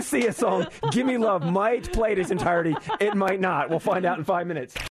 So the new Sia song, Gimme Love, might play it its entirety. It might not. We'll find out in 5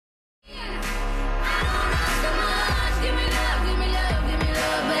 minutes.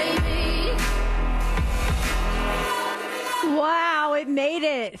 Wow, it made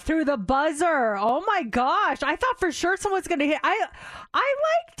it through the buzzer. Oh my gosh. I thought for sure someone's going to hit. I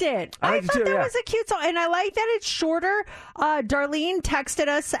liked it. I thought that was a cute song. And I like that it's shorter. Darlene texted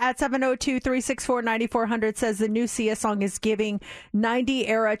us at 702-364-9400, says the new Sia song is giving 90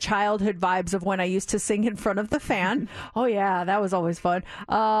 era childhood vibes of when I used to sing in front of the fan. Oh yeah, that was always fun.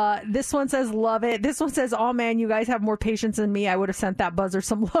 This one says love it. This one says, oh man, you guys have more patience than me. I would have sent that buzzer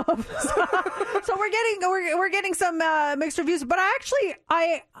some love. So we're getting some mixed reviews, but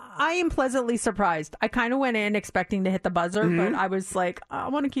I am pleasantly surprised. I kind of went in expecting to hit the buzzer, but I was like, I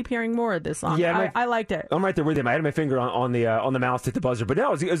want to keep hearing more of this song. Yeah, I liked it. I'm right there with him. I had my finger on the mouse to hit the buzzer, but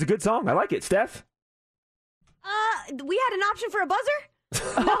no, it was a good song. I like it. Steph? We had an option for a buzzer?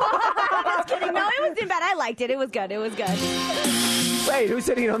 Just kidding. No, it wasn't bad. I liked it. It was good. Wait, who's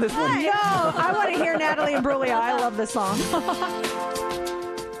sitting on this one? No, I want to hear Natalie and Brulia. I love this song.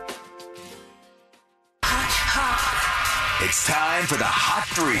 It's time for the Hot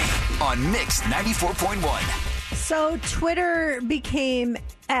 3 on Mix 94.1. So Twitter became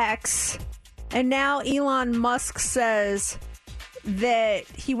X, and now Elon Musk says that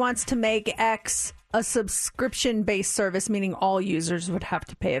he wants to make X a subscription-based service, meaning all users would have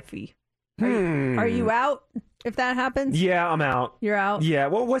to pay a fee. Are you out if that happens? Yeah, I'm out. You're out? Yeah.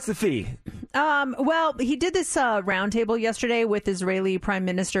 Well, what's the fee? Well, he did this roundtable yesterday with Israeli Prime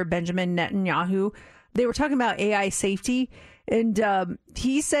Minister Benjamin Netanyahu. They were talking about AI safety, and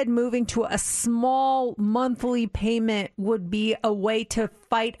he said moving to a small monthly payment would be a way to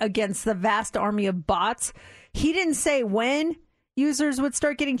fight against the vast army of bots. He didn't say when users would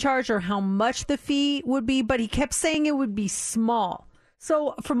start getting charged or how much the fee would be, but he kept saying it would be small.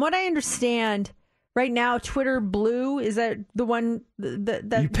 So from what I understand, right now, Twitter Blue, is that the one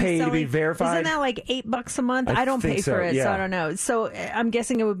that you pay to be verified? Isn't that like $8 a month? I don't pay for it, so I don't know. So I'm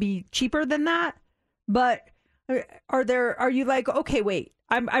guessing it would be cheaper than that. But are you like, okay, wait,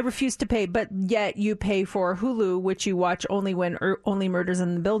 I refuse to pay, but yet you pay for Hulu, which you watch only when Only Murders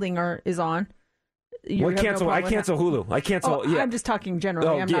in the Building is on? I cancel Hulu. I cancel. Yeah. I'm just talking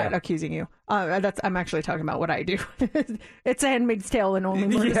generally. I'm not accusing you. I'm actually talking about what I do. It's Handmaid's Tale and Only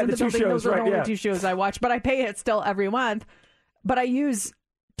Murders in the Building. Those are the only two shows I watch, but I pay it still every month. But I use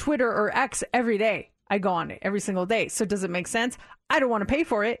Twitter or X every day. I go on it every single day. So does it make sense? I don't want to pay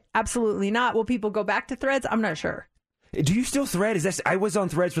for it. Absolutely not. Will people go back to Threads? I'm not sure. Do you still thread? I was on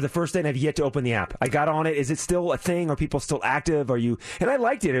Threads for the first day and I've yet to open the app. I got on it. Is it still a thing? Are people still active? And I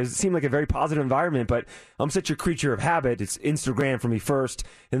liked it. It seemed like a very positive environment, but I'm such a creature of habit. It's Instagram for me first,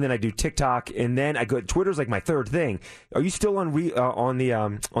 and then I do TikTok, and then I go. Twitter's like my third thing. Are you still on the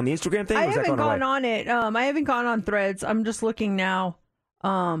Instagram thing? I haven't gone on it. I haven't gone on Threads. I'm just looking now.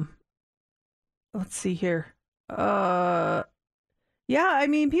 Let's see here. Yeah, I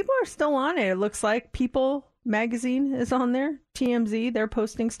mean, people are still on it. It looks like People Magazine is on there. TMZ, they're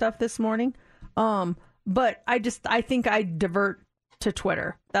posting stuff this morning. But I think I divert to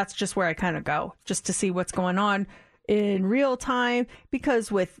Twitter. That's just where I kind of go, just to see what's going on in real time.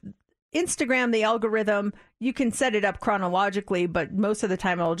 Because with Instagram, the algorithm, you can set it up chronologically, but most of the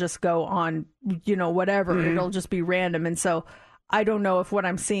time it'll just go on, whatever. Mm-hmm. It'll just be random. And so I don't know if what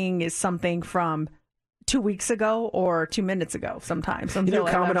I'm seeing is something from 2 weeks ago or 2 minutes ago sometimes until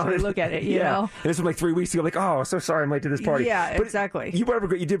I actually look at it, you know? And this was like 3 weeks ago, like, oh, so sorry I'm late to this party. Yeah, but exactly. You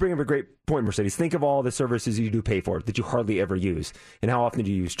did bring up a great point, Mercedes. Think of all the services you do pay for that you hardly ever use. And how often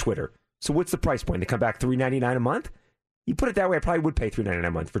do you use Twitter? So what's the price point? To come back $3.99 a month? You put it that way, I probably would pay $3.99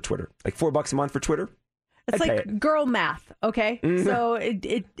 a month for Twitter. Like $4 a month for Twitter? It's like girl math, okay? Mm-hmm. So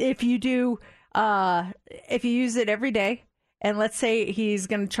if you do, if you use it every day, and let's say he's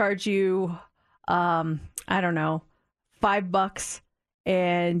going to charge you, I don't know, $5,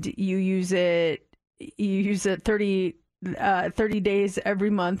 and you use it 30 days every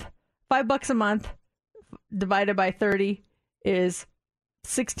month. $5 a month divided by 30 is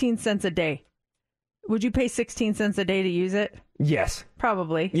 16 cents a day. Would you pay 16 cents a day to use it? Yes.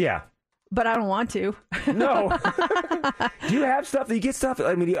 Probably. Yeah. But I don't want to. No. Do you have stuff? Do you get stuff?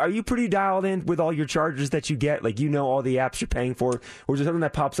 I mean, are you pretty dialed in with all your charges that you get? Like, all the apps you're paying for? Or is there something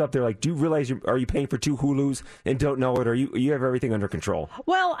that pops up there? Like, do you realize are you paying for 2 Hulus and don't know it? Or you have everything under control?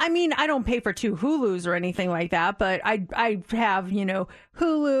 Well, I mean, I don't pay for 2 Hulus or anything like that. But I have,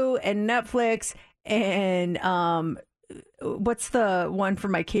 Hulu and Netflix and what's the one for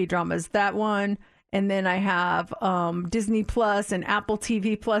my K-dramas? That one. And then I have Disney Plus and Apple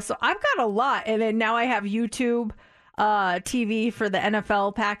TV Plus. So I've got a lot. And then now I have YouTube TV for the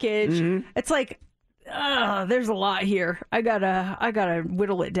NFL package. Mm-hmm. It's like, there's a lot here. I gotta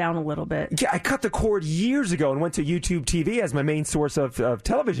whittle it down a little bit. Yeah, I cut the cord years ago and went to YouTube TV as my main source of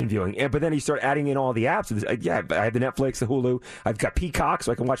television viewing. But then you start adding in all the apps. I have the Netflix, the Hulu. I've got Peacock,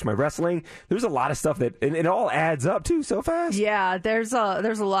 so I can watch my wrestling. There's a lot of stuff and it all adds up too so fast. Yeah, there's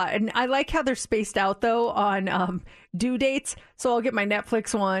a lot, and I like how they're spaced out though on due dates. So I'll get my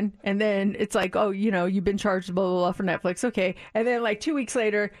Netflix one, and then it's like, oh, you've been charged blah blah blah for Netflix, okay. And then like 2 weeks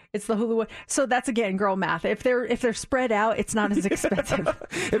later, it's the Hulu one. So that's again girl math. If they're spread out, it's not as expensive.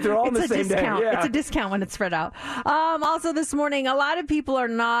 If they're all on the same discount. day, yeah. It's a discount when it's spread out. Also this morning, a lot of people are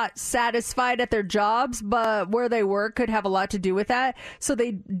not satisfied at their jobs, but where they work could have a lot to do with that. So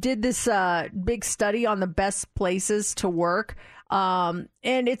they did this big study on the best places to work. And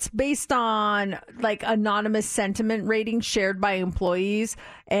it's based on like anonymous sentiment ratings shared by employees,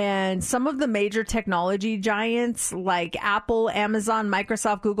 and some of the major technology giants like Apple, Amazon,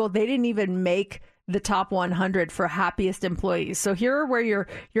 Microsoft, Google, they didn't even make the top 100 for happiest employees. So here are where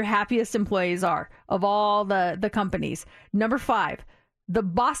your happiest employees are of all the companies. Number 5, the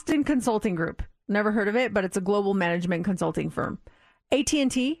Boston Consulting Group. Never heard of it, but it's a global management consulting firm.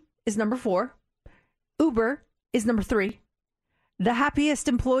 AT&T is number 4. Uber is number 3. The happiest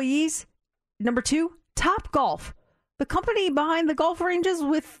employees, number 2, Topgolf, the company behind the golf ranges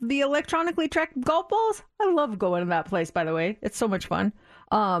with the electronically tracked golf balls. I love going to that place, by the way. It's so much fun.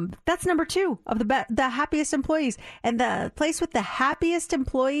 That's number 2 of the happiest employees. And the place with the happiest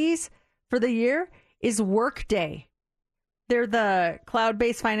employees for the year is Workday. They're the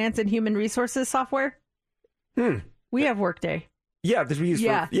cloud-based finance and human resources software. We have Workday. Yeah, this we use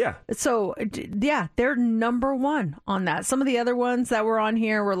yeah. So, yeah, they're number 1 on that. Some of the other ones that were on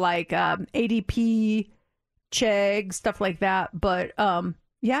here were like ADP, Chegg, stuff like that. But,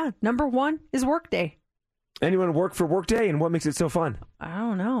 yeah, number 1 is Workday. Anyone work for Workday, and what makes it so fun? I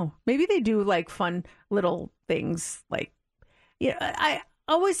don't know. Maybe they do like fun little things. Like, I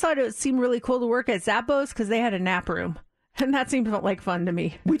always thought it seemed really cool to work at Zappos because they had a nap room. And that seemed like fun to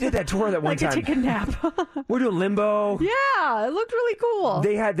me. We did that tour that one time. Like take a nap. We're doing Limbo. Yeah, it looked really cool.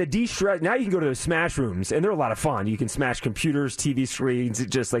 They had the de-stress. Now you can go to the smash rooms, and they're a lot of fun. You can smash computers, TV screens,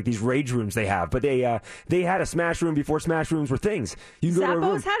 just like these rage rooms they have. But they had a smash room before smash rooms were things. You can go to a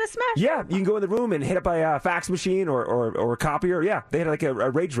room. Zappos had a smash room? Yeah, you can go in the room and hit up a fax machine or a copier. Yeah, they had like a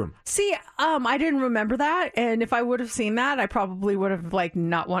rage room. See, I didn't remember that, and if I would have seen that, I probably would have like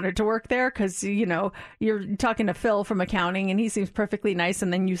not wanted to work there because, you're talking to Phil from accounting. accounting, and he seems perfectly nice,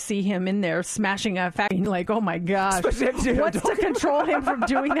 and then you see him in there smashing a factory, and you're like, oh my gosh, what's to control him from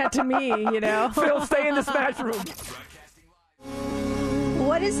doing that to me, you know? Phil, stay in the smash room.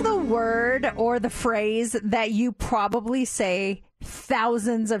 What is the word or the phrase that you probably say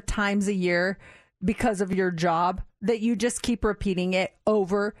thousands of times a year because of your job, that you just keep repeating it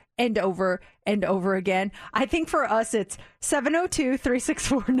over and over and over again? I think for us, it's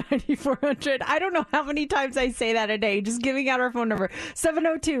 702-364-9400. I don't know how many times I say that a day, just giving out our phone number,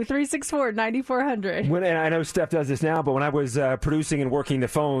 702-364-9400. And I know Steph does this now, but when I was producing and working the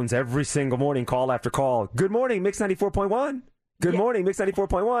phones every single morning, call after call, good morning, Mix 94.1. Good morning, Mix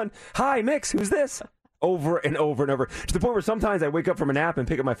 94.1. Hi, Mix, who's this? Over and over and over, to the point where sometimes I wake up from a nap and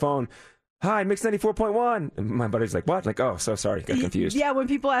pick up my phone. Hi, Mix 94.1. And my buddy's like, what? Like, oh, so sorry. Got confused. Yeah, when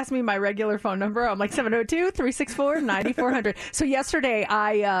people ask me my regular phone number, I'm like 702-364-9400. So yesterday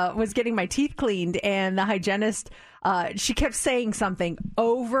I was getting my teeth cleaned, and the hygienist, she kept saying something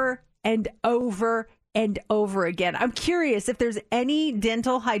over and over and over again. I'm curious if there's any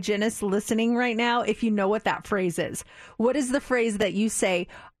dental hygienists listening right now, if you know what that phrase is. What is the phrase that you say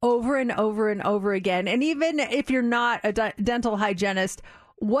over and over and over again? And even if you're not a dental hygienist,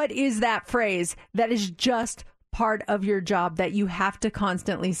 what is that phrase that is just part of your job that you have to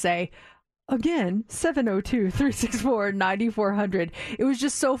constantly say? Again, 702-364-9400. It was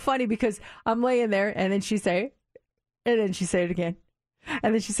just so funny because I'm laying there, and then she say it again.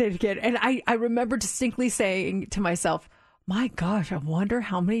 And then she said it again. And I remember distinctly saying to myself, my gosh, I wonder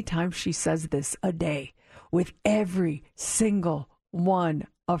how many times she says this a day with every single one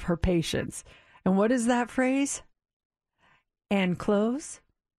of her patients. And what is that phrase? And close.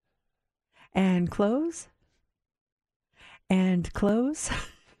 And close. And close.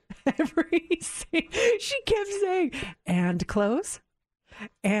 She kept saying, and close.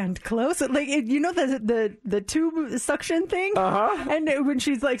 And close, like, you know, the tube suction thing. And when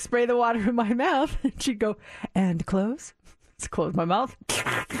she's like, spray the water in my mouth, she'd go, and close. Let's close my mouth.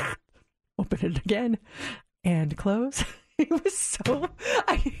 Open it again, and close. It was so,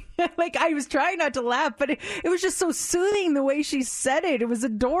 I was trying not to laugh, but it was just so soothing the way she said it. It was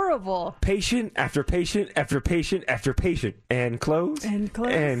adorable. Patient after patient after patient after patient, and close, and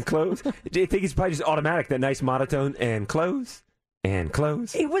close, and close. I think it's probably just automatic, that nice monotone, and close. And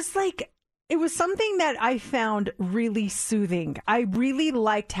close. It was something that I found really soothing. I really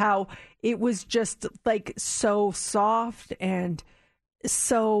liked how it was just like so soft, and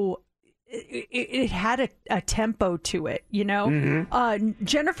so it had a tempo to it, you know? Mm-hmm.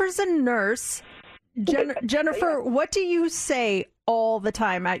 Jennifer's a nurse. Jennifer, what do you say all the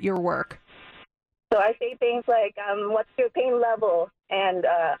time at your work? So I say things like, what's your pain level? And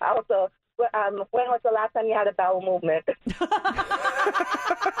also, when was the last time you had a bowel movement?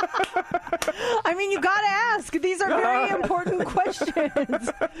 I mean, you got to ask. These are very important questions.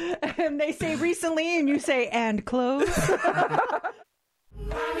 And they say recently, and you say, and close.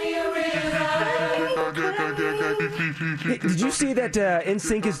 Did you see that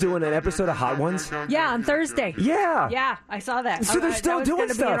NSYNC is doing an episode of Hot Ones? Yeah, on Thursday. Yeah, I saw that. So they're still doing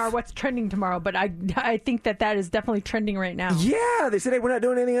stuff. Be in our What's Trending tomorrow, but I think that is definitely trending right now. Yeah, they said, hey, we're not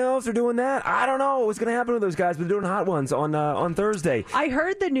doing anything else. They're doing that. I don't know what's going to happen with those guys, but they're doing Hot Ones on Thursday. I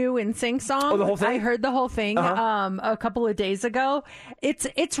heard the new NSYNC song. Oh, the whole thing? I heard the whole thing a couple of days ago.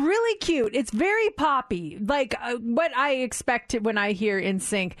 It's really cute. It's very poppy, like what I expect when I hear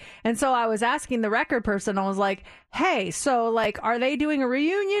NSYNC. And so I was asking the record person, I was like, hey, so like, are they doing a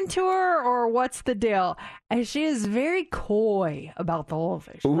reunion tour or what's the deal? And she is very coy about the whole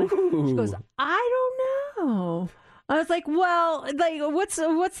thing. She goes, I don't know. I was like, well, like, what's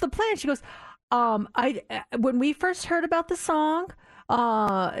the plan? She goes, when we first heard about the song,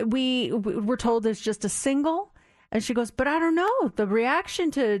 we were told it's just a single. And she goes, but I don't know. The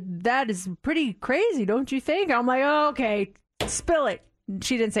reaction to that is pretty crazy, don't you think? I'm like, oh, okay, spill it.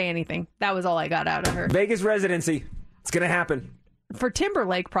 She didn't say anything. That was all I got out of her. Vegas residency. It's going to happen. For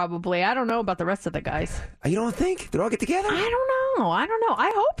Timberlake, probably. I don't know about the rest of the guys. You don't think? They'll all get together? I don't know.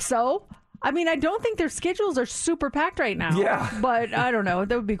 I hope so. I mean, I don't think their schedules are super packed right now. Yeah. But I don't know.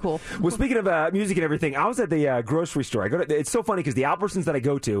 That would be cool. Well, speaking of music and everything, I was at the grocery store. It's so funny because the Albertsons that I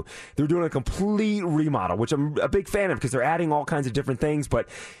go to, they're doing a complete remodel, which I'm a big fan of because they're adding all kinds of different things. But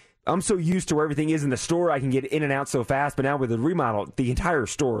I'm so used to where everything is in the store, I can get in and out so fast. But now with the remodel, the entire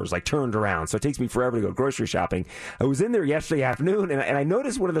store is like turned around. So it takes me forever to go grocery shopping. I was in there yesterday afternoon, and I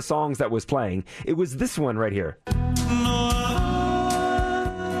noticed one of the songs that was playing. It was this one right here.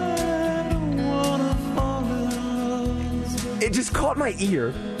 It just caught my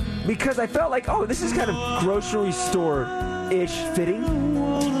ear because I felt like, oh, this is kind of grocery store-ish fitting.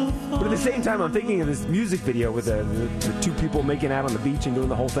 But at at the same time, I'm thinking of this music video with the two people making out on the beach and doing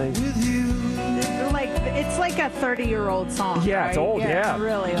the whole thing. It's like a 30-year-old song. Yeah, right? it's old, yeah. It's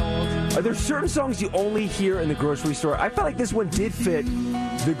really old. Are there certain songs you only hear in the grocery store? I felt like this one did fit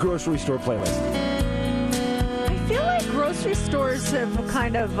the grocery store playlist. I feel like grocery stores have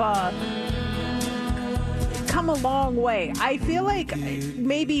kind of come a long way. I feel like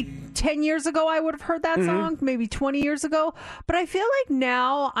maybe 10 years ago I would have heard that song, maybe 20 years ago. But I feel like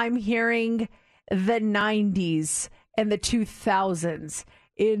now I'm hearing the 90s and the 2000s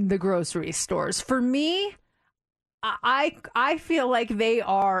in the grocery stores. For me, I feel like they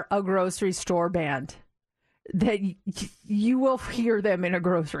are a grocery store band that you will hear them in a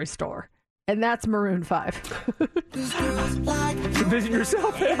grocery store. And that's Maroon 5. Envision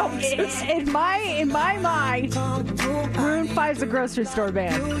yourself. In my mind, Maroon 5's a grocery store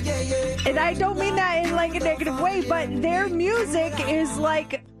band. And I don't mean that in like a negative way, but their music is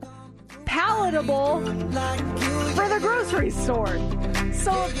like palatable for the grocery store.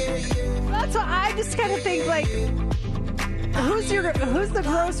 So that's what I just kind of think, like, who's the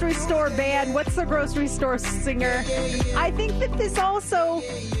grocery store band? What's the grocery store singer? I think that this also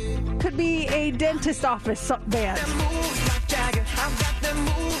could be a dentist office band.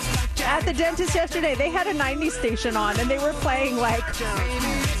 At the dentist yesterday, they had a 90s station on, and they were playing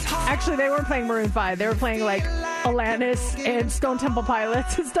actually, they weren't playing Maroon 5. They were playing like Alanis and Stone Temple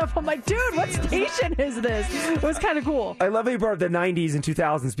Pilots and stuff. I'm like, dude, what station is this? It was kind of cool. I love how you brought up the 90s and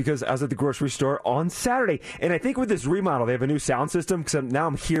 2000s because I was at the grocery store on Saturday. And I think with this remodel, they have a new sound system because now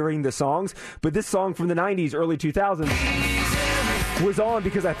I'm hearing the songs. But this song from the 90s, early 2000s was on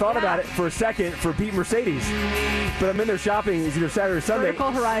because I thought about it for a second for Beat Mercedes. But I'm in there shopping. It's either Saturday or Sunday.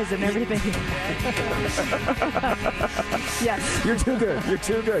 Vertical Horizon, everything. Yes. You're too good. You're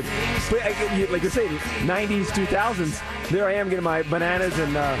too good. But like you say, 90s, 2000s, there I am getting my bananas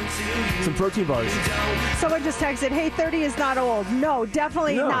and some protein bars. Someone just texted, hey, 30 is not old. No,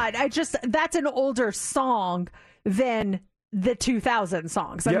 definitely not. That's an older song than the 2000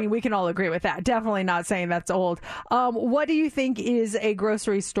 songs. I mean, we can all agree with that. Definitely not saying that's old. What do you think is a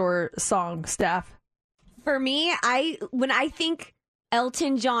grocery store song, Steph? For me, when I think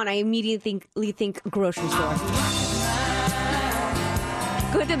Elton John, I immediately think grocery store.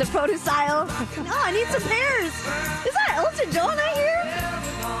 Go to the produce aisle. Oh, I need some pears. Is that Elton John I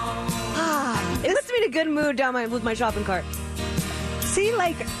hear? It puts me in a good mood with my shopping cart. See,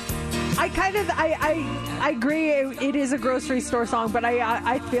 like, I agree it is a grocery store song, but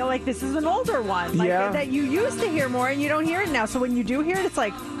I feel like this is an older one. Like, that you used to hear more and you don't hear it now. So when you do hear it, it's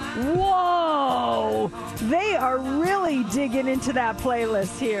like, whoa, they are really digging into that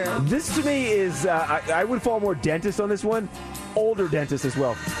playlist here. This to me is, I would fall more dentist on this one. Older dentist as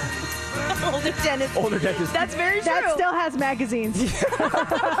well. Older dentist. Older dentist. That's very true. That still has magazines.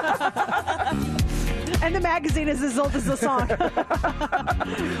 And the magazine is as old as the song.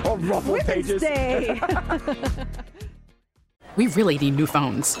 Oh, ruffled pages. Day. We really need new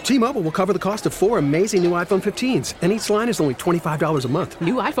phones. T-Mobile will cover the cost of 4 amazing new iPhone 15s, and each line is only $25 a month.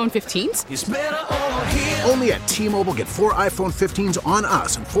 New iPhone 15s? It's better over here. Only at T-Mobile, get 4 iPhone 15s on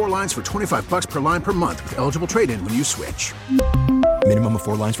us and 4 lines for $25 per line per month with eligible trade-in when you switch. Minimum of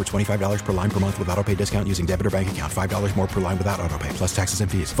 4 lines for $25 per line per month with autopay discount using debit or bank account. $5 more per line without autopay, plus taxes and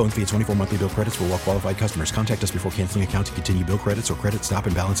fees. Phone fee at 24 monthly bill credits for well-qualified customers. Contact us before canceling account to continue bill credits or credit stop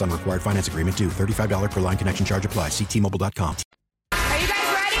and balance on required finance agreement due. $35 per line connection charge applies. See T-Mobile.com. Are you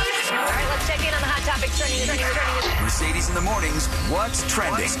guys ready? All right, let's check in on the hot topics trending. Mercedes in the mornings. What's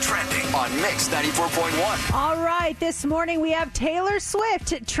trending? On Mix 94.1. All right, this morning we have Taylor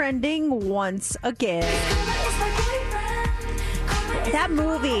Swift trending once again. That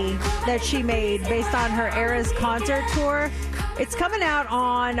movie that she made based on her Eras concert tour, it's coming out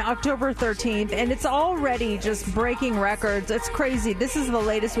on October 13th, and it's already just breaking records. It's crazy. This is the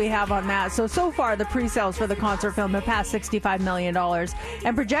latest we have on that. So far, the pre-sales for the concert film have passed $65 million,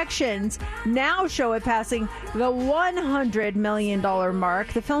 and projections now show it passing the $100 million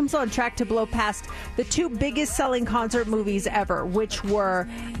mark. The film's on track to blow past the 2 biggest selling concert movies ever, which were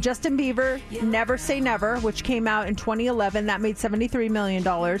Justin Bieber, Never Say Never, which came out in 2011. That made $73 million.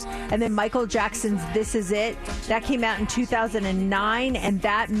 And then Michael Jackson's This Is It. That came out in 2009, and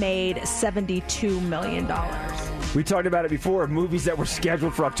that made $72 million. We talked about it before. Movies that were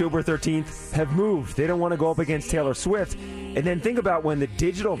scheduled for October 13th have moved. They don't want to go up against Taylor Swift. And then think about when the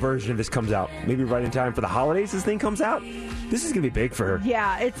digital version of this comes out. Maybe right in time for the holidays this thing comes out. This is going to be big for her.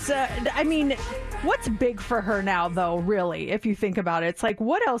 Yeah, it's, I mean, what's big for her now, though, really, if you think about it? It's like,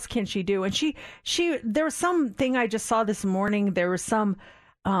 what else can she do? And there was something I just saw this morning. There was some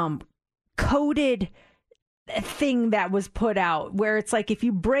coded thing that was put out where it's like if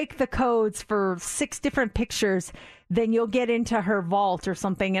you break the codes for 6 different pictures, then you'll get into her vault or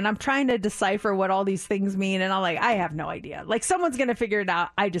something. And I'm trying to decipher what all these things mean. And I'm like, I have no idea. Like, someone's going to figure it out.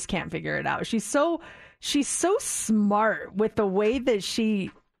 I just can't figure it out. She's so smart with the way that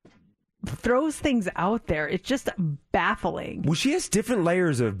she throws things out there. It's just baffling. Well, she has different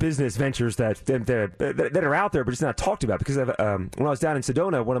layers of business ventures that are out there, but it's not talked about. Because when I was down in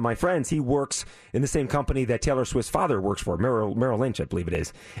Sedona, one of my friends, he works in the same company that Taylor Swift's father works for, Merrill Lynch, I believe it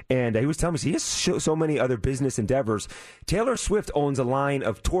is. And he was telling me he has so many other business endeavors. Taylor Swift owns a line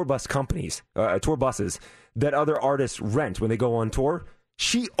of tour bus companies, tour buses that other artists rent when they go on tour.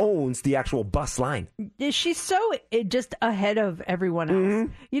 She owns the actual bus line. She's so just ahead of everyone else.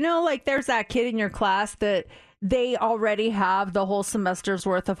 Mm-hmm. You know, like there's that kid in your class that they already have the whole semester's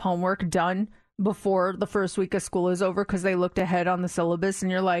worth of homework done before the first week of school is over because they looked ahead on the syllabus,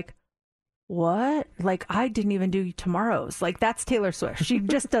 and you're like, what? Like, I didn't even do tomorrow's. Like, that's Taylor Swift. She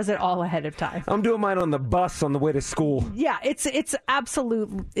just does it all ahead of time. I'm doing mine on the bus on the way to school. Yeah, it's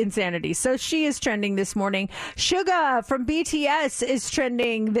absolute insanity. So she is trending this morning. Suga from BTS is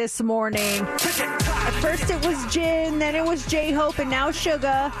trending this morning. At first it was Jin, then it was J-Hope, and now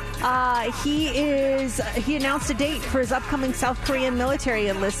Suga. He announced a date for his upcoming South Korean military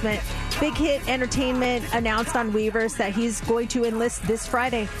enlistment. Big Hit Entertainment announced on Weverse that he's going to enlist this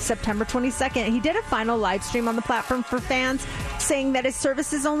Friday, September 22nd. He did a final live stream on the platform for fans, saying that his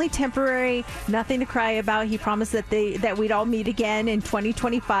service is only temporary, nothing to cry about. He promised that we'd all meet again in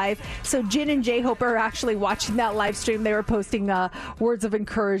 2025. So Jin and J-Hope are actually watching that live stream. They were posting words of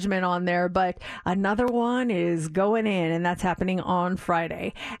encouragement on there, but another one is going in, and that's happening on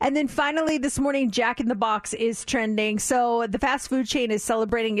Friday. And then finally this morning, Jack in the Box is trending. So the fast food chain is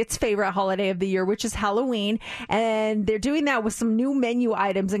celebrating its favorite holiday of the year, which is Halloween, and they're doing that with some new menu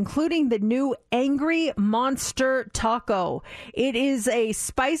items, including the new Angry Monster Taco. It is a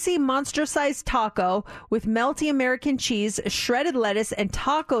spicy monster-sized taco with melty American cheese, shredded lettuce, and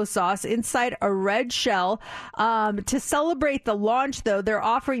taco sauce inside a red shell. To celebrate the launch, though, they're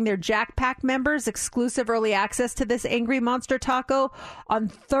offering their Jack Pack members exclusive early access to this Angry Monster Taco on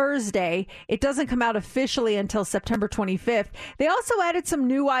Thursday. It doesn't come out officially until September 25th. They also added some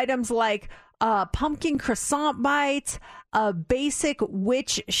new items like pumpkin croissant bites, a basic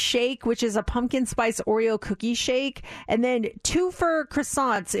witch shake, which is a pumpkin spice Oreo cookie shake, and then 2 for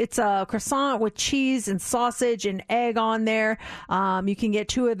croissants. It's a croissant with cheese and sausage and egg on there. You can get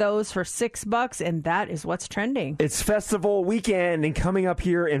 2 of those for $6, and that is what's trending. It's festival weekend, and coming up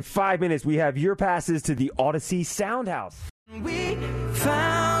here in 5 minutes, we have your passes to the Odyssey Soundhouse. We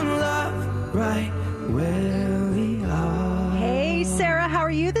found love right where we are. Hey, Sarah, how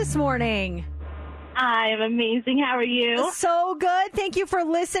are you this morning? I'm amazing. How are you? So good. Thank you for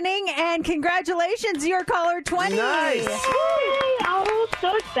listening, and congratulations. You're caller 20. Nice. Oh,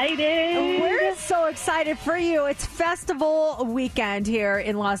 so excited. We're so excited for you. It's festival weekend here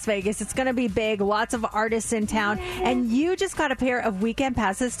in Las Vegas. It's going to be big. Lots of artists in town. And you just got a pair of weekend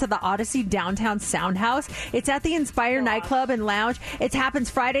passes to the Odyssey Downtown Soundhouse. It's at the Inspire Nightclub and Lounge. It happens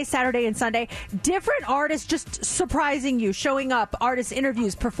Friday, Saturday, and Sunday. Different artists just surprising you, showing up, artist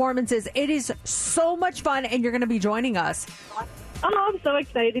interviews, performances. It is so much fun, and you're going to be joining us. Oh, I'm so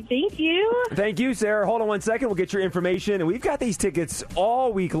excited. Thank you. Thank you, Sarah. Hold on one second. We'll get your information. And we've got these tickets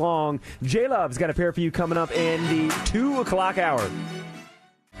all week long. J-Love's got a pair for you coming up in the 2 o'clock hour.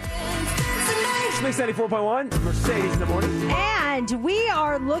 Mix 94.1, Mercedes in the morning. And we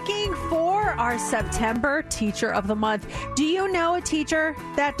are looking for our September Teacher of the Month. Do you know a teacher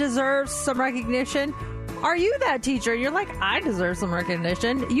that deserves some recognition? Are you that teacher? You're like, I deserve some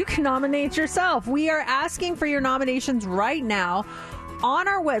recognition. You can nominate yourself. We are asking for your nominations right now on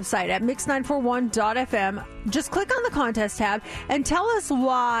our website at mix941.fm. Just click on the contest tab and tell us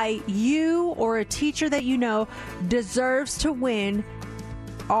why you or a teacher that you know deserves to win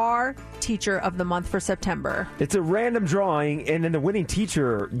our Teacher of the Month for September. It's a random drawing, and then the winning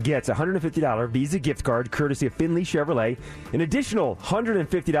teacher gets a $150 Visa gift card courtesy of Findlay Chevrolet, an additional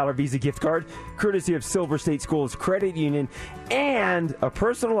 $150 Visa gift card courtesy of Silver State Schools Credit Union, and a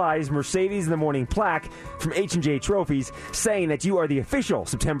personalized Mercedes in the Morning plaque from H&J Trophies saying that you are the official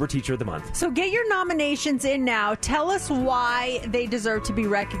September Teacher of the Month. So get your nominations in now. Tell us why they deserve to be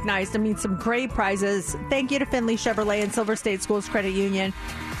recognized. I mean, some great prizes. Thank you to Findlay Chevrolet and Silver State Schools Credit Union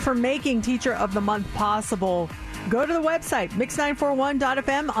for making Teacher of the Month possible. go to the website,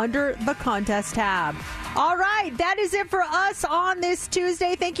 mix941.fm, under the contest tab. All right, that is it for us on this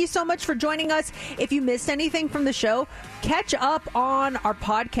Tuesday. Thank you so much for joining us. If you missed anything from the show, catch up on our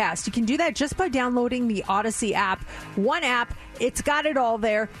podcast. You can do that just by downloading the Odyssey app. One app. It's got it all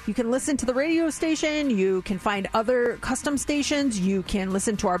there. You can listen to the radio station. You can find other custom stations. You can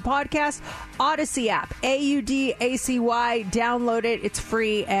listen to our podcast. Odyssey app, AUDACY. Download it. It's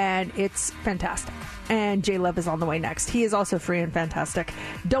free and it's fantastic. And J-Love is on the way next. He is also free and fantastic.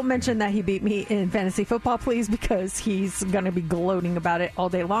 Don't mention that he beat me in fantasy football, please, because he's going to be gloating about it all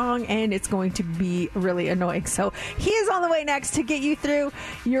day long, and it's going to be really annoying. So he is on the way next to get you through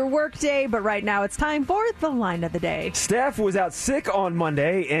your work day, but right now it's time for the line of the day. Steph was out sick on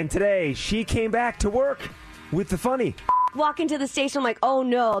Monday, and today she came back to work with the funny. Walk into the station, I'm like, oh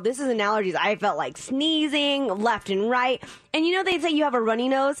no, this isn't allergies. I felt like sneezing left and right. And you know they say you have a runny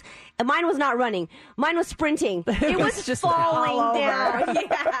nose? And mine was not running. Mine was sprinting. It was just falling down.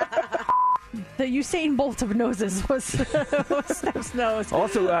 Yeah. The Usain Bolt of noses was Steph's nose.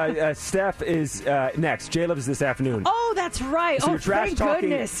 Also, Steph is next. J-Love is this afternoon. Oh, that's right. So thank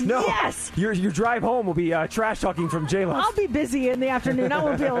goodness. No, yes. Your drive home will be trash talking from J-Love. I'll be busy in the afternoon. I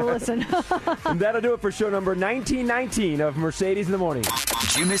won't be able to listen. And that'll do it for show number 1919 of Mercedes in the Morning.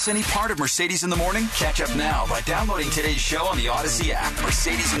 Did you miss any part of Mercedes in the Morning? Catch up now by downloading today's show on the Odyssey app.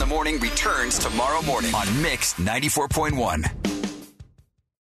 Mercedes in the Morning returns tomorrow morning on Mix 94.1.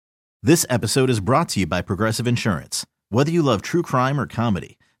 This episode is brought to you by Progressive Insurance. Whether you love true crime or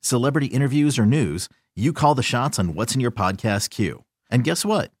comedy, celebrity interviews or news, you call the shots on what's in your podcast queue. And guess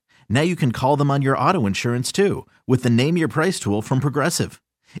what? Now you can call them on your auto insurance too with the Name Your Price tool from Progressive.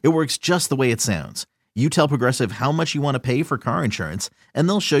 It works just the way it sounds. You tell Progressive how much you want to pay for car insurance, and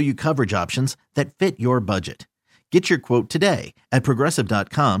they'll show you coverage options that fit your budget. Get your quote today at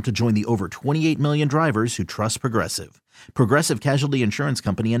Progressive.com to join the over 28 million drivers who trust Progressive. Progressive Casualty Insurance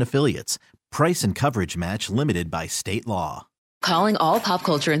Company and Affiliates. Price and coverage match limited by state law. Calling all pop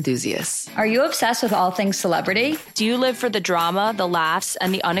culture enthusiasts. Are you obsessed with all things celebrity? Do you live for the drama, the laughs,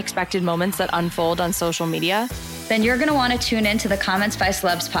 and the unexpected moments that unfold on social media? Then you're going to want to tune in to the Comments by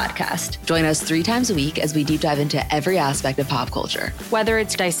Celebs podcast. Join us 3 times a week as we deep dive into every aspect of pop culture. Whether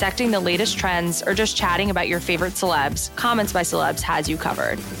it's dissecting the latest trends or just chatting about your favorite celebs, Comments by Celebs has you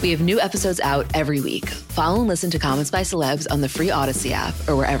covered. We have new episodes out every week. Follow and listen to Comments by Celebs on the free Odyssey app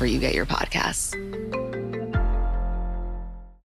or wherever you get your podcasts.